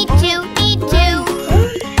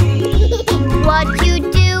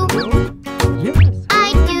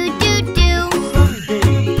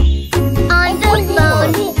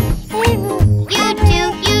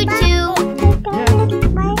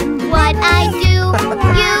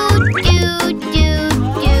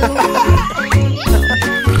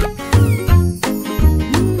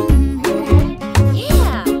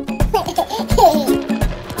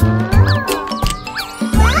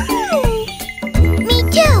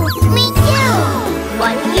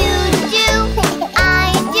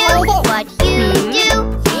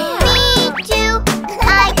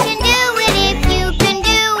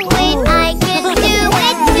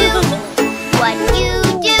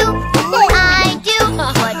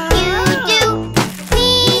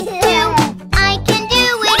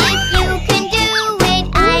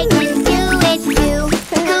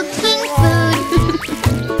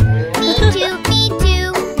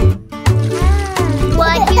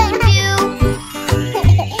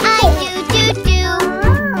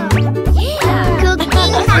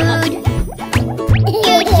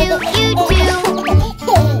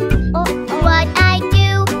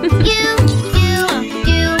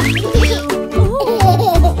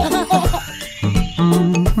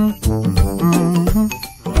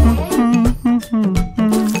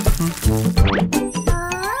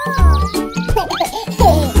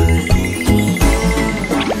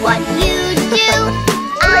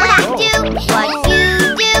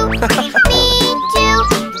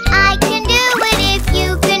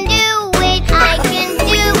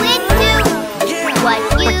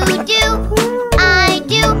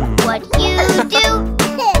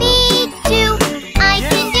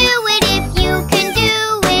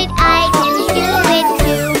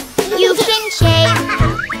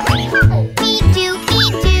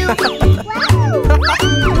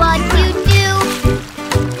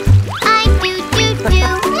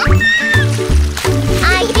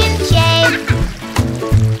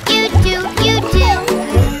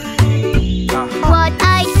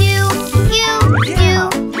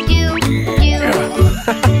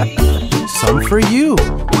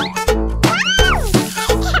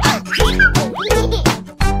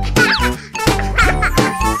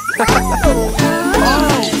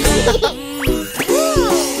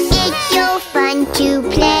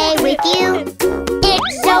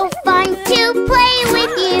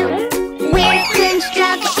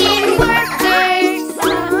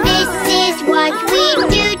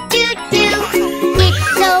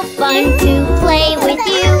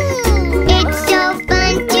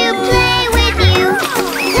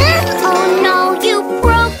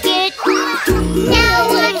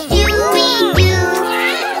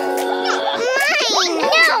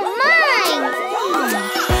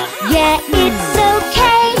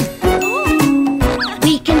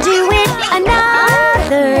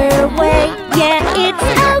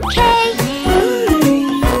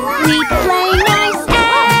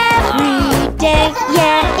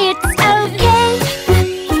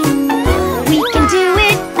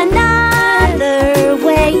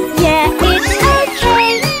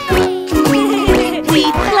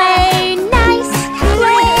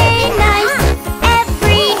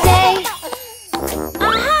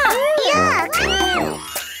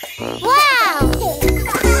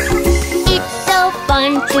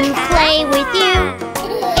 to play with you.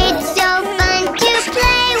 It's so fun to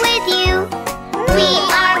play with you. We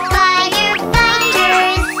are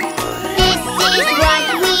firefighters. This is what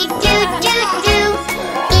we do.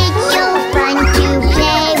 It's so fun to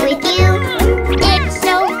play with you. It's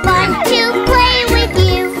so fun to play with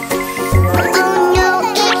you. Oh no,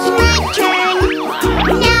 it's my turn.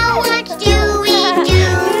 Now what do we do?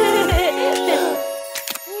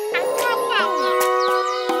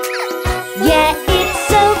 Yeah,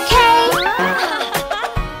 it's okay.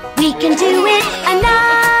 We can do it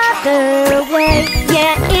another way.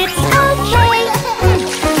 Yeah, it's okay.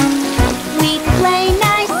 We play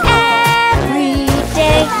nice every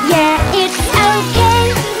day. Yeah, it's okay.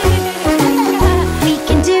 We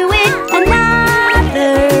can do it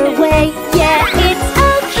another way. Yeah, it's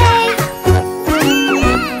okay.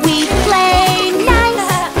 We play nice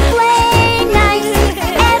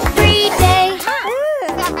every day.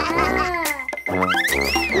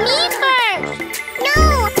 Me first! No,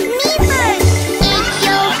 me first! It's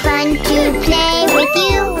so fun to play with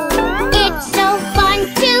you. It's so fun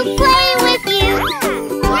to play with you.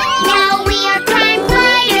 Now we are crime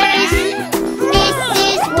fighters. This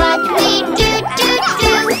is what we do.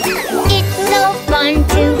 It's so fun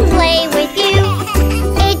to play with you.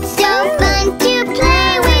 It's so fun to play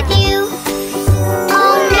with you.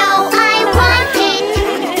 Oh no, I want it.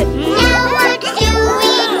 Now what do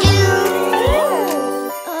we do?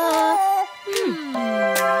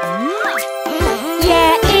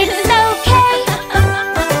 Yeah, it's okay.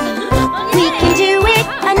 We can do it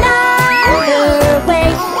another way.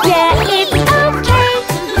 Yeah, it's okay.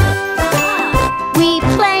 We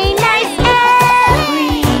play nice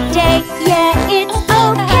every day. Yeah, it's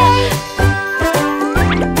okay.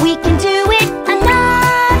 We can do it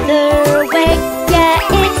another way.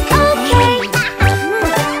 Yeah, it's okay.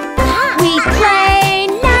 We play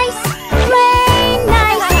nice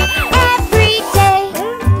every day.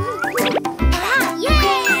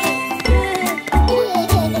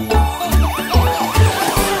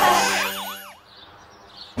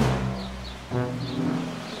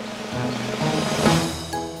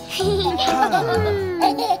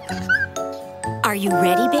 Are you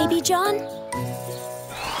ready, Baby John?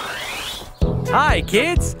 Hi,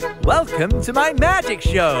 kids. Welcome to my magic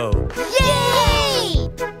show. Yay!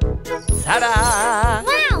 Ta-da!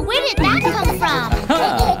 Wow, where did that come from?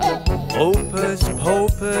 Opus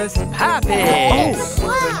Popus Pappus.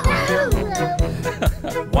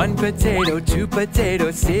 One potato, two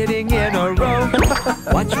potatoes sitting in a row.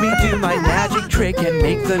 Watch me do my magic trick and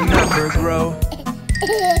make the number grow.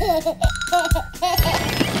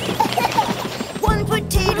 One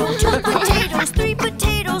potato, two potatoes, three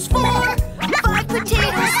potatoes, 4, 5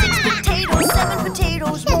 potatoes, 6 potatoes, 7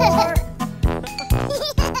 potatoes more.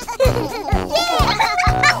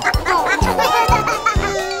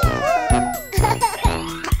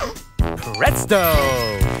 Presto!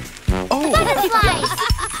 Butterflies!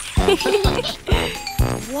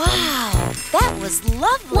 Wow, that was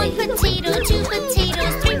lovely. 1 potato, 2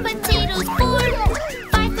 potatoes, 3 potatoes, 4,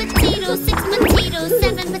 5 potatoes, 6 potatoes,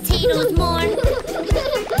 7 potatoes more.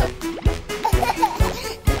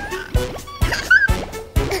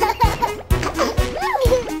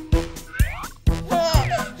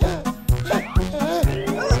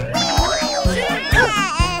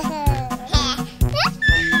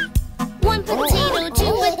 One potato,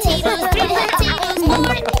 2 potatoes, 3 potatoes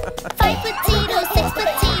more. 5 potatoes, 6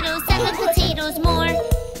 potatoes, 7 potatoes more.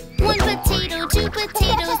 1 potato, 2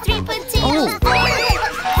 potatoes, 3 potatoes, 4,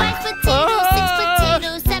 5 potatoes, 6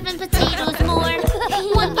 potatoes, 7 potatoes more.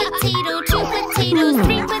 1 potato, 2 potatoes,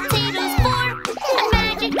 3 potatoes, 4. A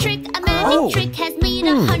magic trick has made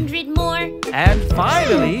 100 more. And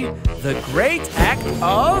finally, the great act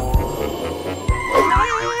of...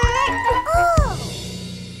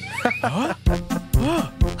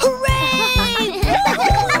 Hooray!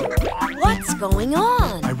 What's going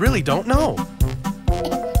on? I really don't know. 1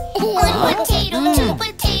 potato, 2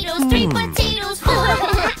 potatoes, 3 potatoes, 4,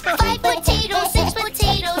 5 potatoes, 6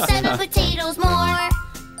 potatoes, 7 potatoes more.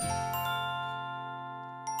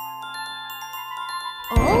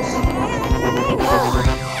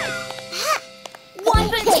 One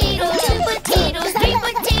potato, 2 potatoes, 3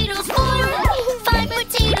 potatoes, 4, 5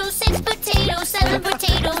 potatoes, 6 potatoes, 7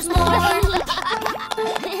 potatoes more.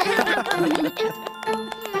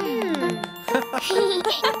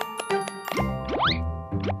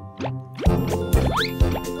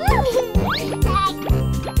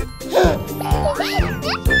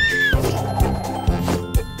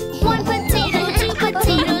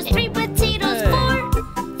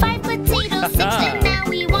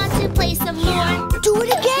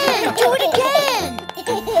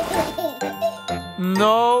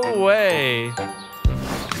 No way.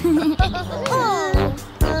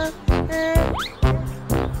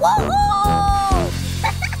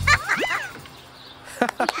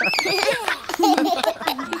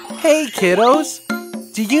 Hey, kiddos!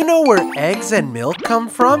 Do you know where eggs and milk come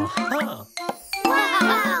from?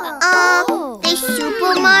 The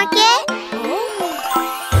supermarket?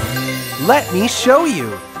 Let me show you.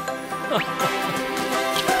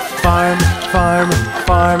 Farm, farm,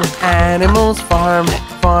 farm animals. Farm,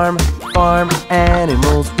 farm, farm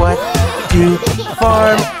animals. What do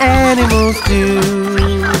farm animals do?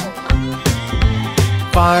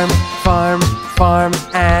 Farm, farm, farm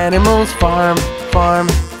animals. Farm, farm,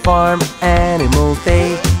 farm animals.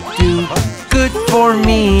 They do good for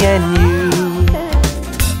me and you.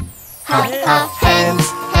 Ha ha, hens,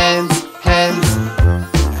 hens, hens.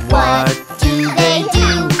 What do they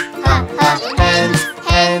do? Ha ha, hens,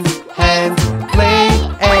 hens, hens. Lay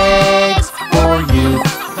eggs for you.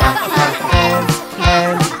 Ha ha, hens,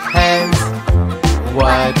 hens, hens.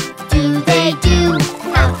 What do they do?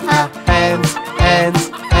 Ha ha, hens, hens,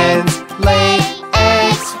 hens. Lay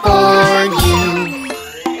eggs for you.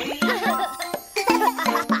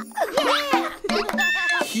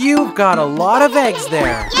 You've got a lot of eggs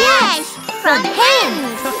there. Yes, from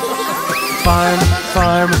hens. Farm,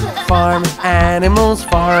 farm, farm animals.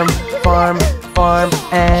 Farm, farm, farm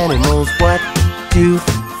animals. What do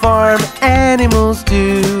farm animals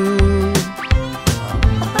do?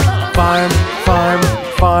 Farm, farm,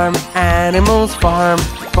 farm animals. Farm,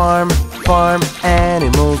 farm, farm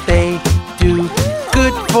animals. They do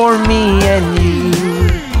good for me and you.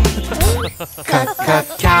 Cows,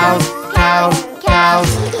 cows, cows.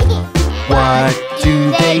 What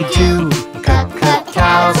do they do? Cows,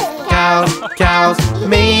 cows, cows.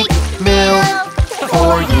 Make milk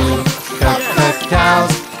for you.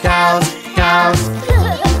 Cows, cows, cows.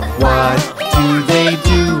 What do they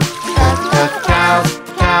do? Cows,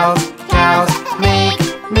 cows, cows. Make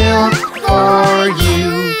milk for you.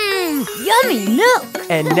 Yummy milk.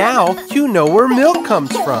 And now you know where milk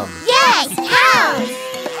comes from. Yes, cows.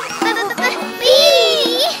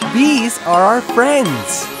 Bee. Bees are our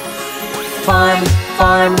friends. Farm,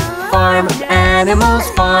 farm, farm animals.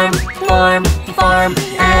 Farm, farm, farm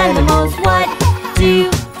animals. What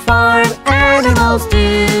do farm animals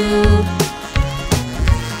do?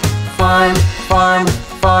 Farm, farm,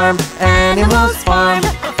 farm animals. Farm,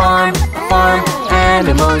 farm, farm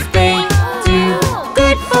animals. They do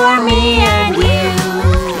good for me and you.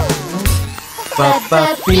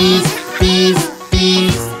 But bees, bees,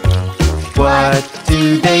 bees. What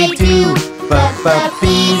do they do? But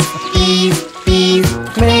bees, bees, bees.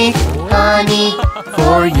 Make honey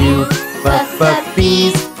for you. But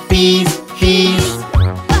bees, bees, bees.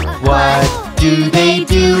 What do they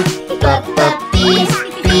do? But bees,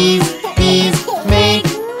 bees, bees. Make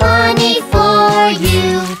honey for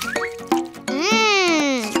you.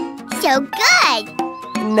 So good.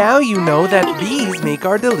 Now you know that bees make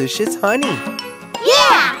our delicious honey.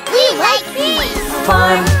 Yeah, we like bees.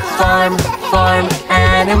 Farm, farm, farm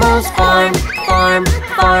animals. Farm, farm,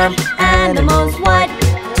 farm animals. What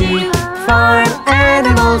do farm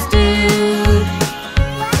animals do?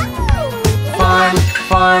 Farm,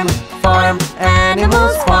 farm, farm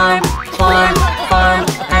animals. Farm, farm, farm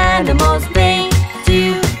animals. They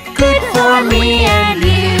do good for me and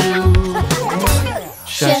you.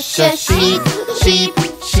 Sheep, sheep,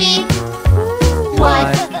 sheep.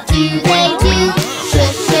 What do they do?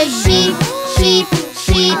 Sheep, sheep,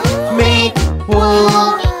 sheep. Make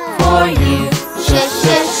wool for you.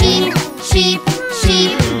 Sheep, sheep,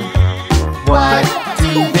 sheep. What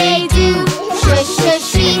do they do?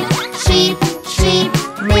 Sheep, sheep, sheep.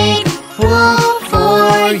 Make wool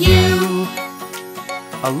for you.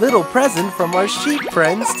 A little present from our sheep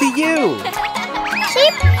friends to you.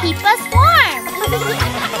 Sheep keep us warm.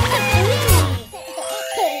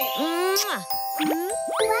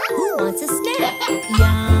 Who wants a snack?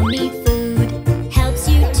 Yummy food helps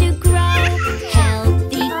you to grow.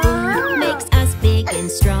 Healthy food makes us big and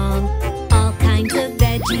strong. All kinds of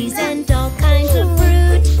veggies and all kinds of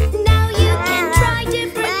fruit. Now you can try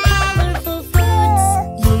different colorful foods.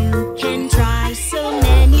 You can try so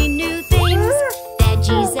many new things.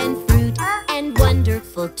 Veggies and fruit and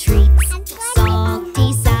wonderful treats.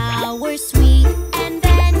 Salty, sour, sweet, and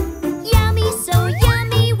then yummy, so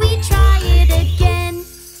yummy we try it again.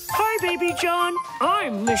 Hi, Baby John.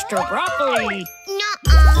 I'm Mr. Broccoli.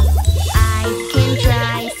 Nuh-uh. I can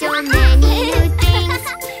try so many new things.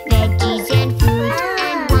 Veggies and fruit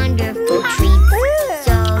and wonderful treats.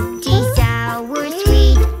 Salty, sour,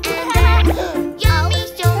 sweet, and then yummy,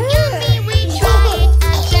 so yummy we try it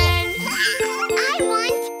again. I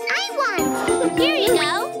want. Here you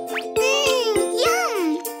go.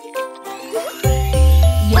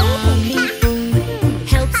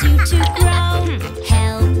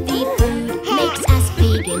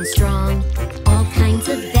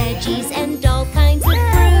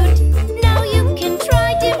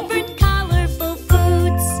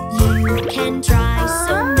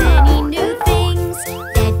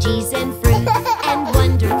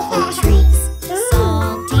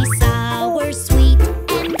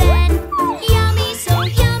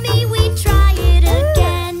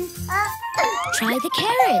 try the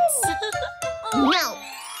carrots. No.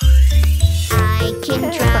 I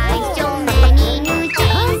can try so many new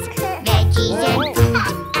things, veggies and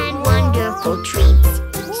fruit and wonderful treats.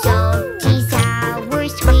 Salty, sour,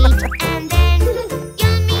 sweet, and then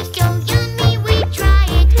yummy, so yummy, we try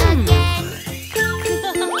it again.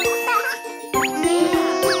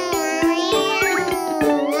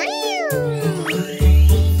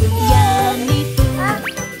 Yummy food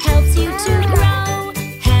helps you to grow.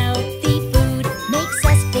 Healthy food makes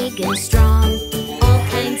us big and strong. All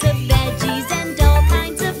kinds of veggies and all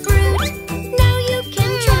kinds of fruit. Now you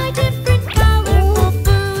can try different colorful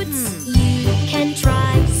foods. You can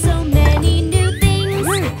try so many new things.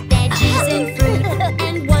 Veggies and fruit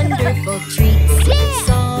and wonderful treats.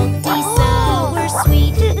 Salty, sour,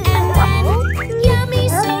 sweet, and then yummy,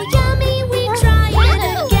 so yummy, we try it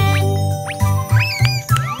again.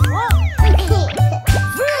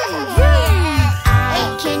 I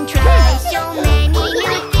can try so many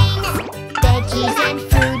new things, veggies and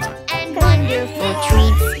fruit and wonderful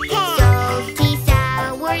treats. Salty,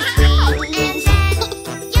 sour, sweet, and then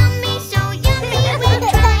yummy, so yummy, we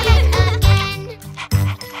try it again.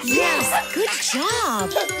 Yes, good job.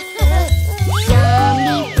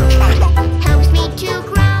 Yummy food helps me to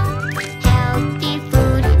grow. Healthy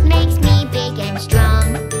food makes me big and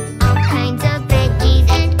strong. All kinds of veggies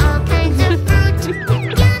and all kinds of fruit.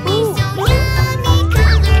 Yummy, so yummy,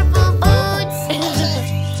 colorful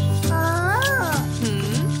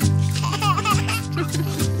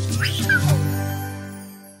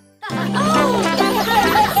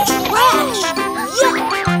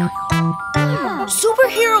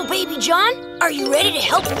Superhero Baby John, are you ready to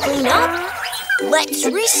help clean up? Let's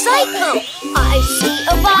recycle. I see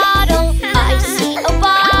a bottle, I see a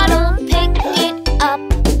bottle. Pick it up,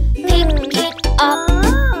 pick it up.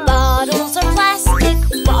 Bottles are plastic,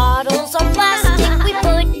 bottles are plastic. We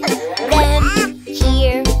put them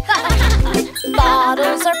here.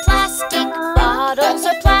 Bottles are plastic, bottles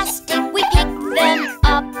are plastic. We pick them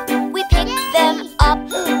up, we pick them up.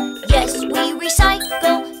 Yes, we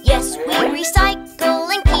recycle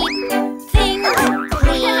and keep things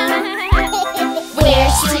clean. We're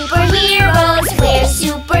superheroes,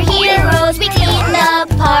 we clean the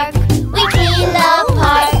park, we clean the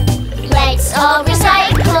park. Let's all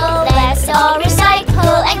recycle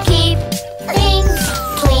and keep things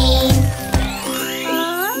clean.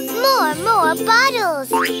 More bottles.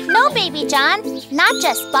 No, Baby John, not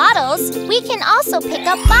just bottles. We can also pick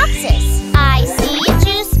up boxes. I see a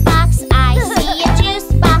juice box, I see a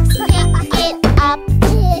juice box. Pick it up,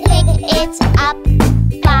 pick it up.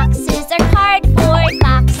 Boxes are cardboard,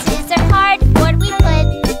 boxes are cardboard. We put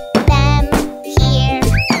them here.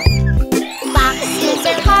 Boxes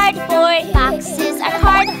are cardboard, boxes are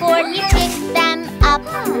cardboard. We pick them up,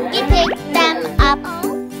 we pick them up.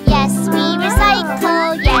 Yes, we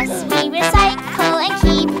recycle and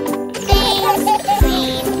keep things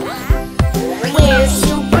clean. We're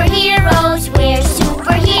superheroes, we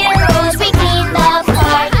clean the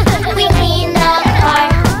park, we clean the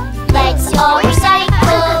park. Let's all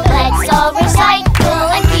recycle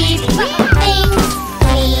and keep things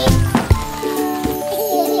clean.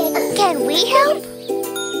 Can we help?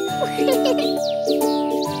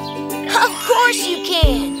 Of course you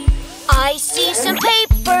can. I see some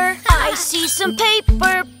paper, I see some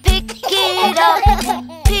paper. Pick it up,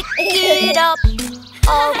 pick it up.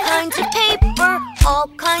 All kinds of paper, all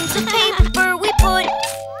kinds of paper. We put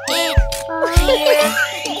it here.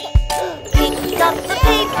 Pick up the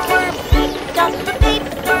paper, pick up the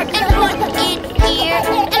paper, and put it here,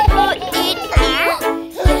 and put it here.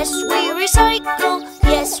 Yes, we recycle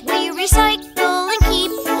and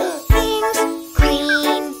keep things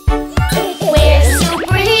clean. We're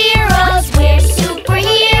superheroes,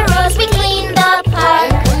 we clean the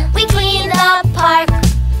park, we clean the park.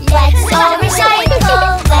 Let's all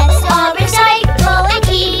recycle and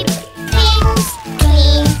keep things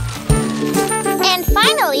clean. And finally,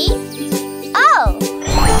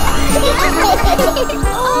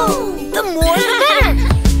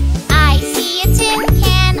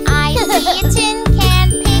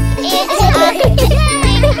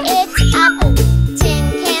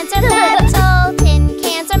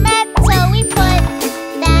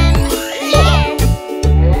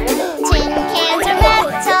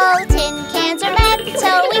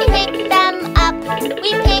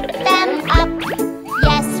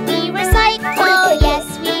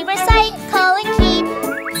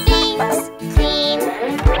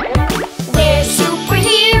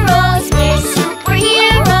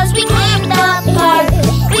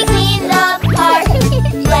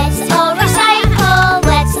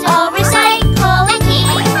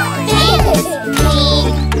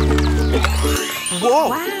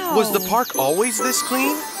 Was the park always this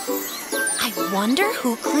clean? I wonder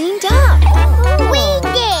who cleaned up. We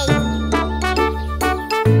did!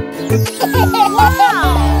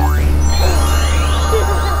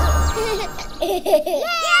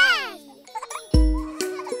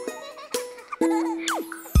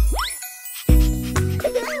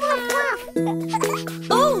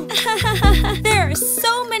 Oh! There are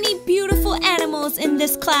so many beautiful animals in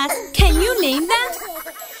this class. Can you name them?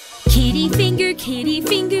 Kitty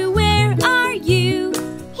finger, where are you?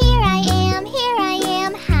 Here I am,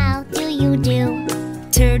 how do you do?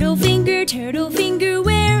 Turtle finger,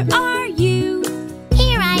 where are you?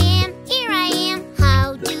 Here I am,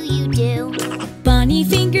 how do you do? Bunny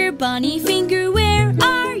finger, where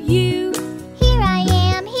are you? Here I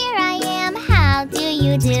am, how do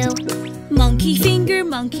you do? Monkey finger,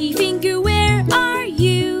 where are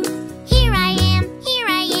you? Here I am,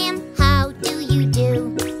 how do you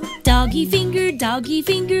do? Doggy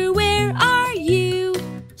finger, where are you?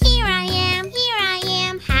 Here I am,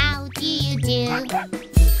 how do you do?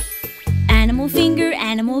 Animal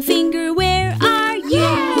finger, where are you?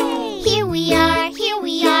 Yay! Here we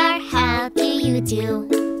are, how do you do?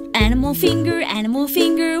 Animal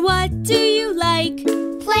finger, what do you like?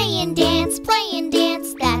 Play and dance,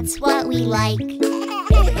 that's what we like.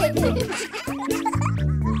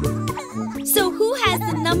 So who has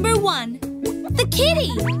the number 1? The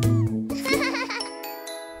kitty!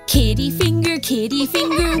 Kitty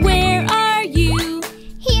finger, where are you?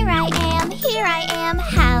 Here I am,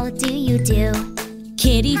 how do you do?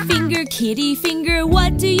 Kitty finger,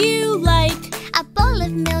 what do you like? A bowl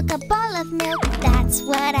of milk, that's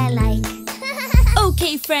what I like.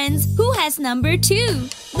 Okay, friends, who has number 2?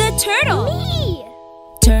 The turtle! Me!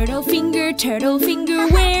 Turtle finger,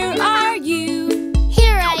 where are you?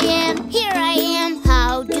 Here I am,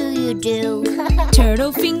 how do you do?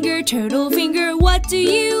 Turtle finger, what do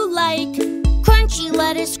you like? Crunchy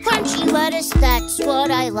lettuce, that's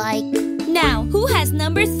what I like. Now, who has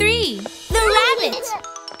number 3? The rabbit!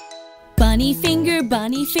 Bunny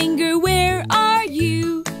finger, where are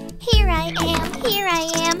you? Here I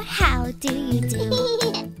am, how do you do?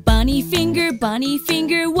 Bunny finger,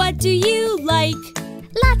 what do you like?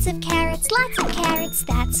 Lots of carrots,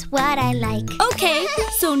 that's what I like. Okay,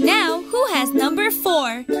 so now who has number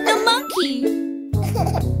 4? The monkey!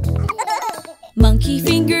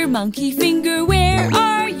 Monkey finger, where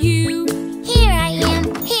are you? Here I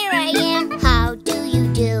am, how do you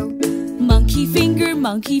do? Monkey finger,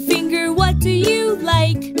 what do you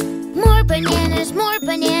like? More bananas,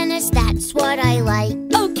 that's what I like.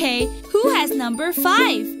 Okay, who has number 5?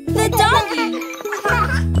 The doggy!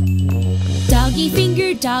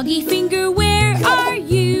 Doggy finger, where are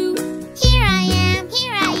you? Here I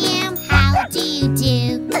am, how do you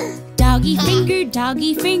do? Doggy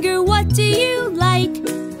finger, what do you like?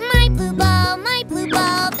 My blue ball,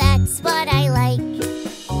 that's what I like.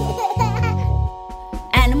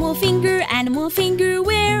 Animal finger,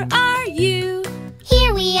 where are you?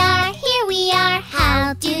 Here we are,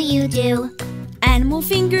 how do you do? Animal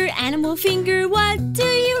finger, what do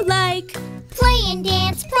you like? Play and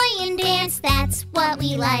dance, that's what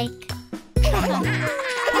we like.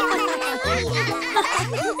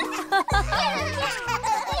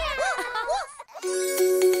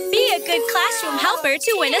 Be a good classroom helper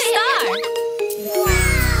to win a star. Wow!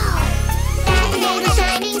 That little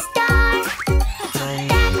shining star,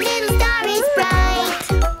 that little star is bright.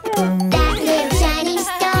 That little shining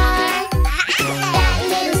star, that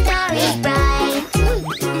little star is bright.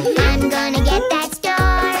 I'm gonna get that star.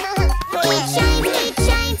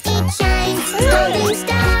 It shines, golden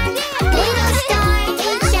star, little star,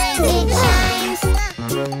 it shines.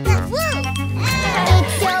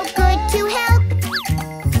 It's so good to help,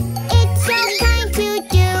 it's so kind to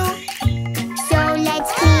do.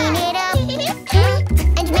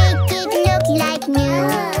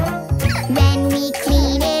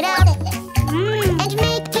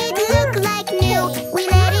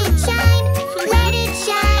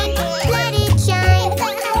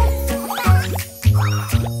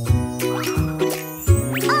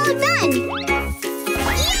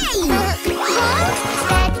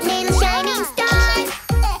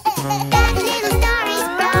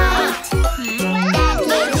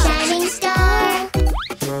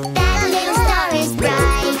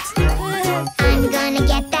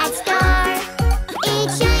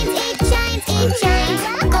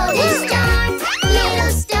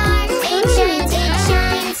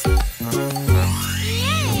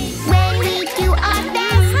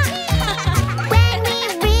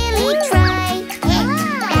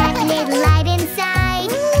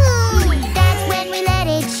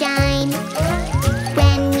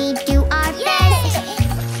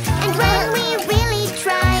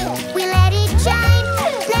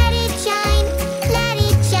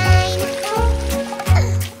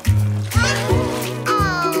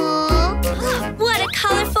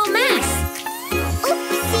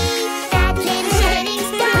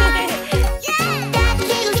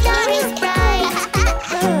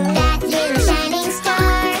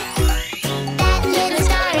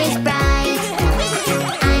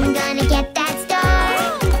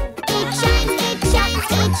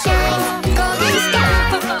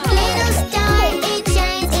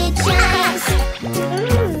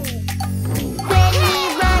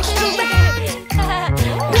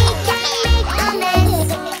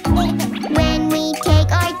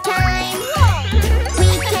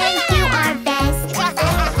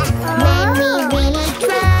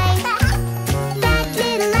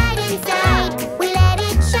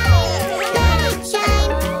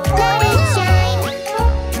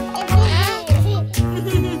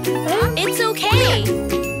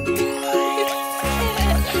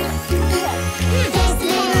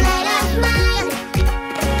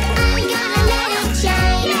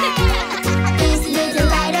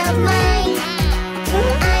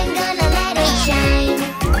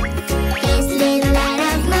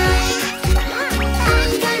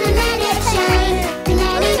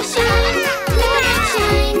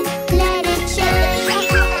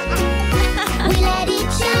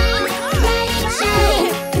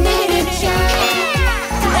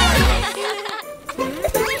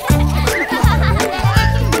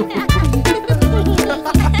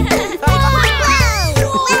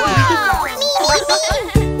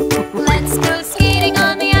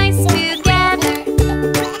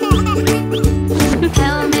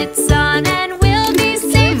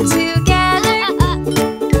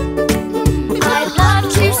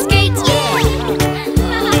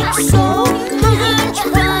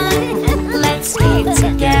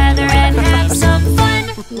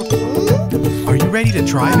 ready to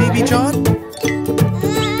try, Baby John?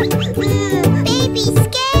 Baby's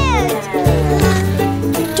scared.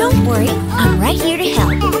 Don't worry, I'm right here to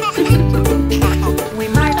help. We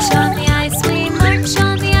march on the ice, we march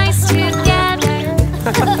on the ice together.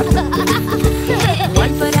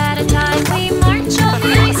 One foot at a time, we march on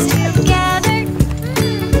the ice together.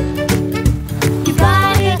 You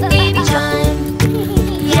got it, Baby John.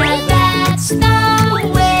 Yeah, that's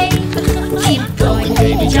the way. Keep going,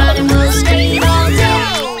 Baby John, and we'll skate all day.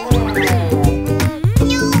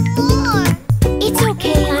 No more. It's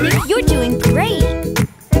okay, honey. You're doing great.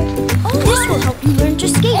 This will help you learn to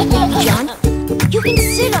skate, Baby John. You can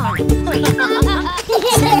sit on it.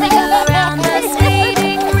 Sailing around the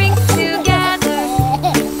skating rink together.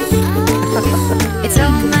 It's so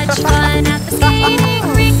much fun at the skating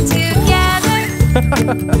rink together.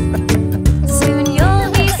 Soon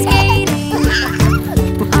you'll be skating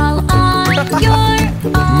all on your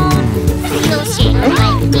own. You'll skate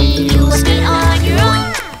like me. You'll skate on your own.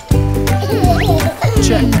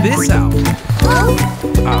 Check this out.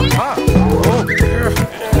 Aha! Oh, dear.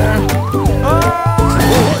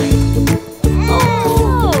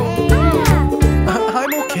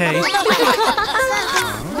 I'm okay.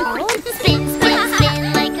 Spin, spin, spin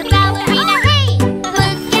like a ballerina. Hey,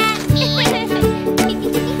 look at me.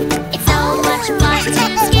 It's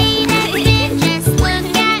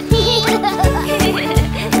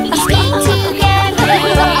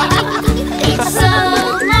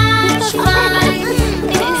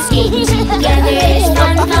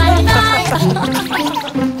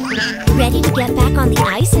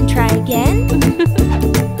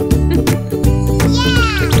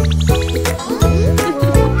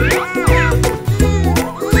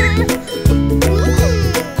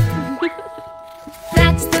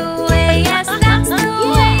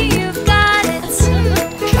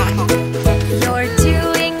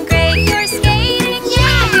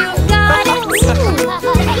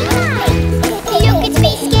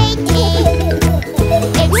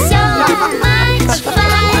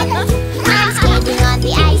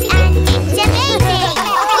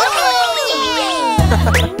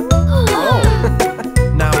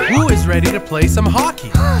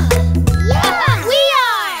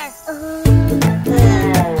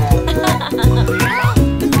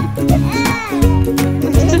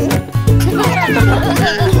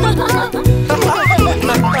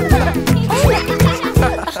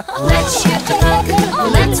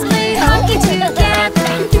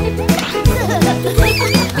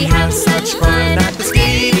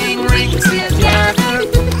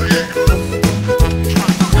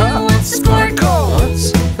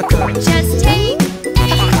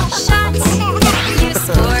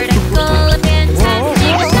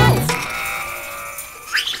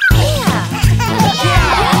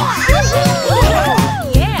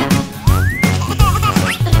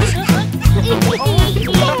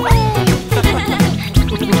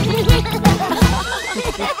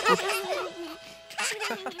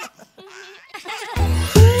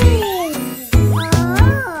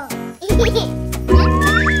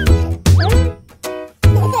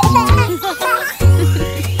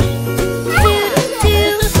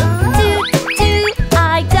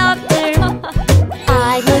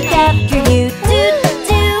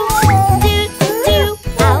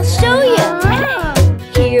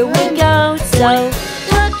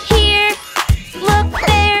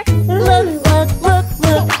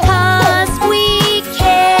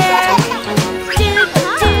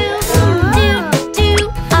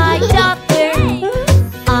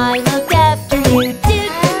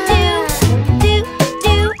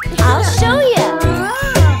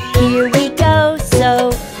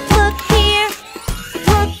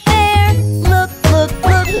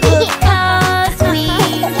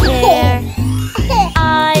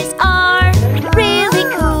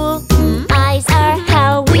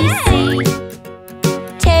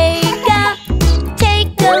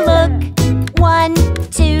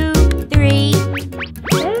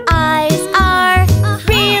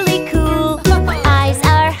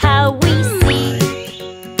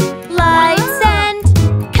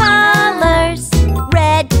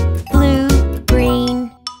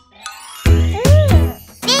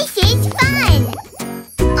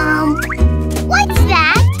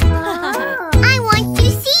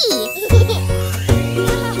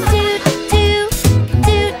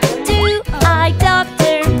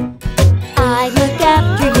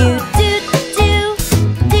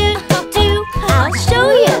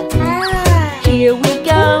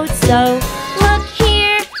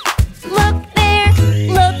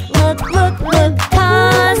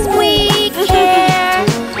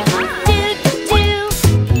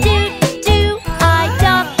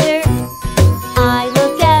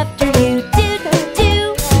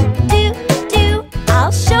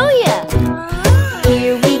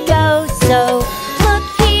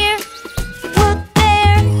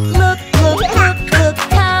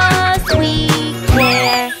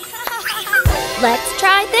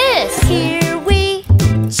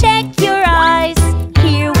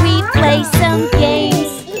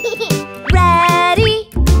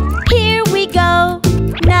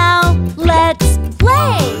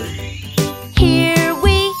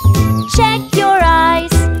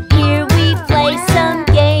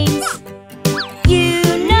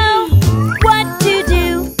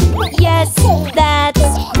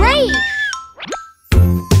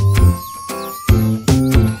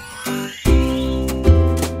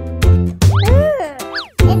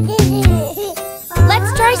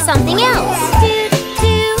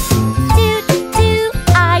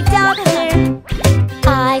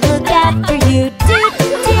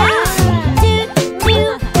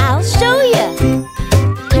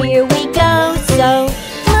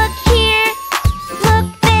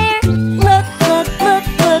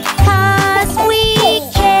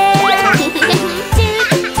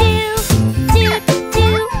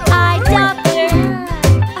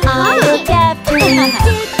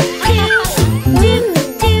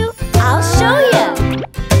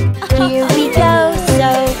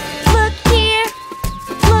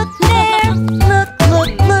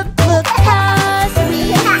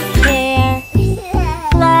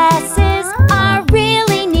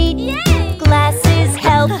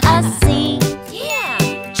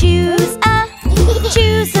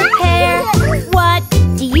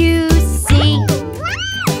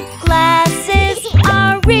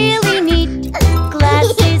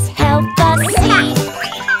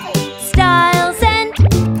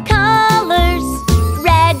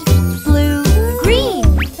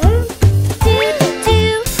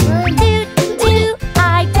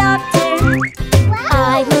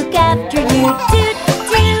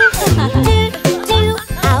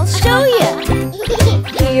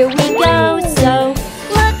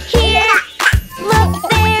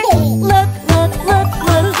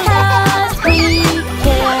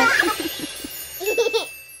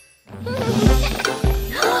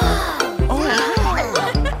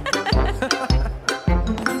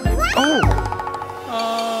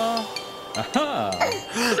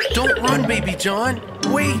Baby John.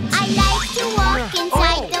 Wait. I like to walk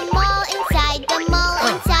inside the mall, inside the mall,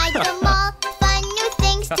 inside the mall. Fun new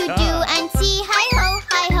things to do and see. Hi ho,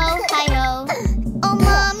 hi ho, hi ho. Oh,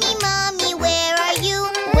 mommy, mommy, where are you?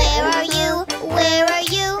 Where are you? Where are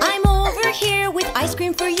you? I'm over here with ice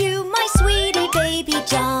cream for you, my sweetie baby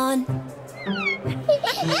John.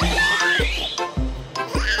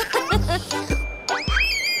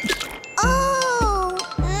 Oh.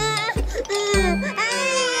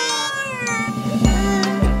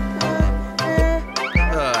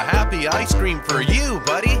 Happy ice cream for you,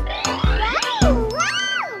 buddy.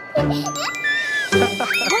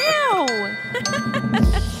 Wow!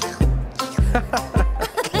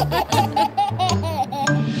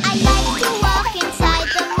 I like to walk inside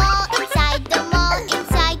the mall, inside the mall,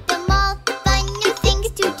 inside the mall. Fun new things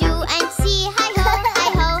to do and see. Hi ho, hi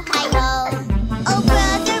ho, hi ho. Oh,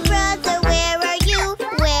 brother, brother, where are you?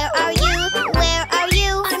 Where are you? Where are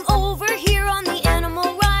you? I'm over here on the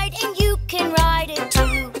animal ride, and you can ride it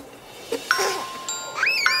too.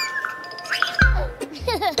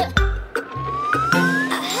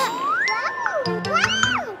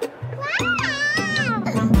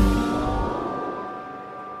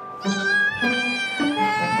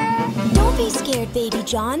 Don't be scared, baby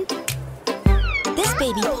John. This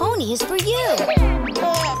baby pony is for you.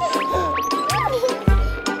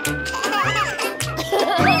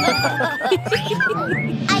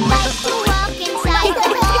 I like to walk inside the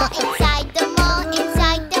mall, inside the mall,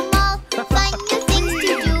 inside the mall. Fun new things to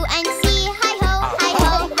do and see. Hi ho, hi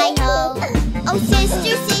ho, hi ho. Oh,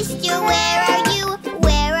 sister, sister, where are you?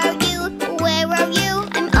 Where are you? Where are you?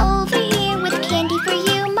 I'm over here with candy for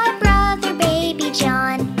you, my brother, baby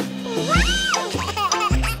John.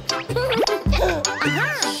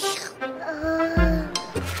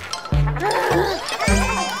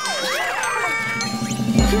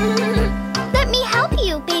 Let me help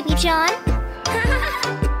you, baby John.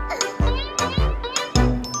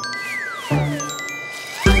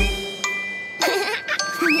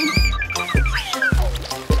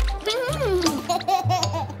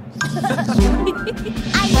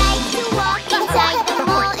 I like to walk inside the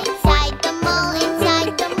mall, inside the mall,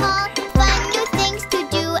 inside the mall. Fun new things to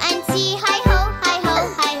do and see. Hi ho, hi ho,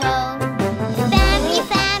 hi ho. Family,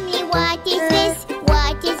 family, what is this?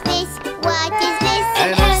 What is this? What is this?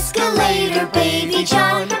 An escalator, baby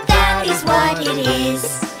John, that is what it is.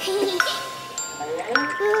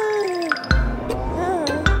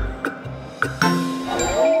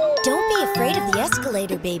 Don't be afraid of the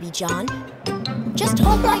escalator, baby John. Just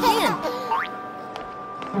hold my hand.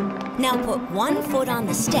 Now put one foot on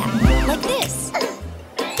the step, like this.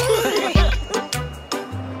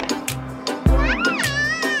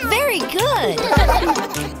 Very good.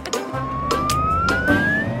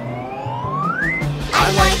 I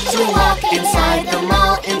like to walk inside the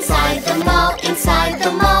mall, inside the mall, inside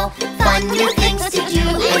the mall. Fun new things to do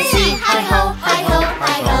and see. Hi ho, hi ho,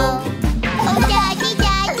 hi ho. Oh, Daddy,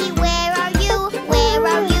 Daddy, where are you? Where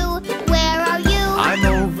are you? Where are you? I'm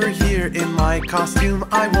over here in my costume.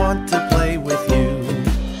 I want to play with you.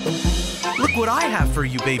 Look what I have for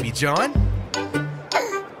you, Baby John.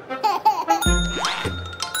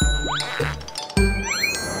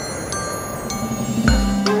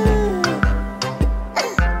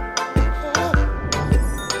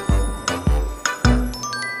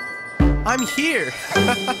 I'm here.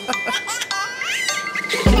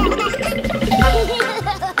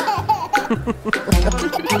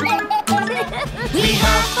 We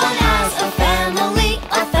have fun as a family,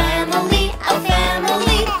 a family, a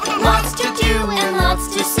family. Lots to do and lots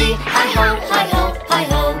to see. Hi ho, hi ho, hi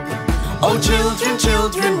ho. Oh, children,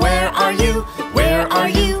 children, where are you? Where are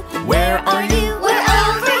you? Where are you? We're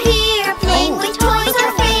over here playing with toys,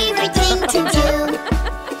 our favorite thing to do.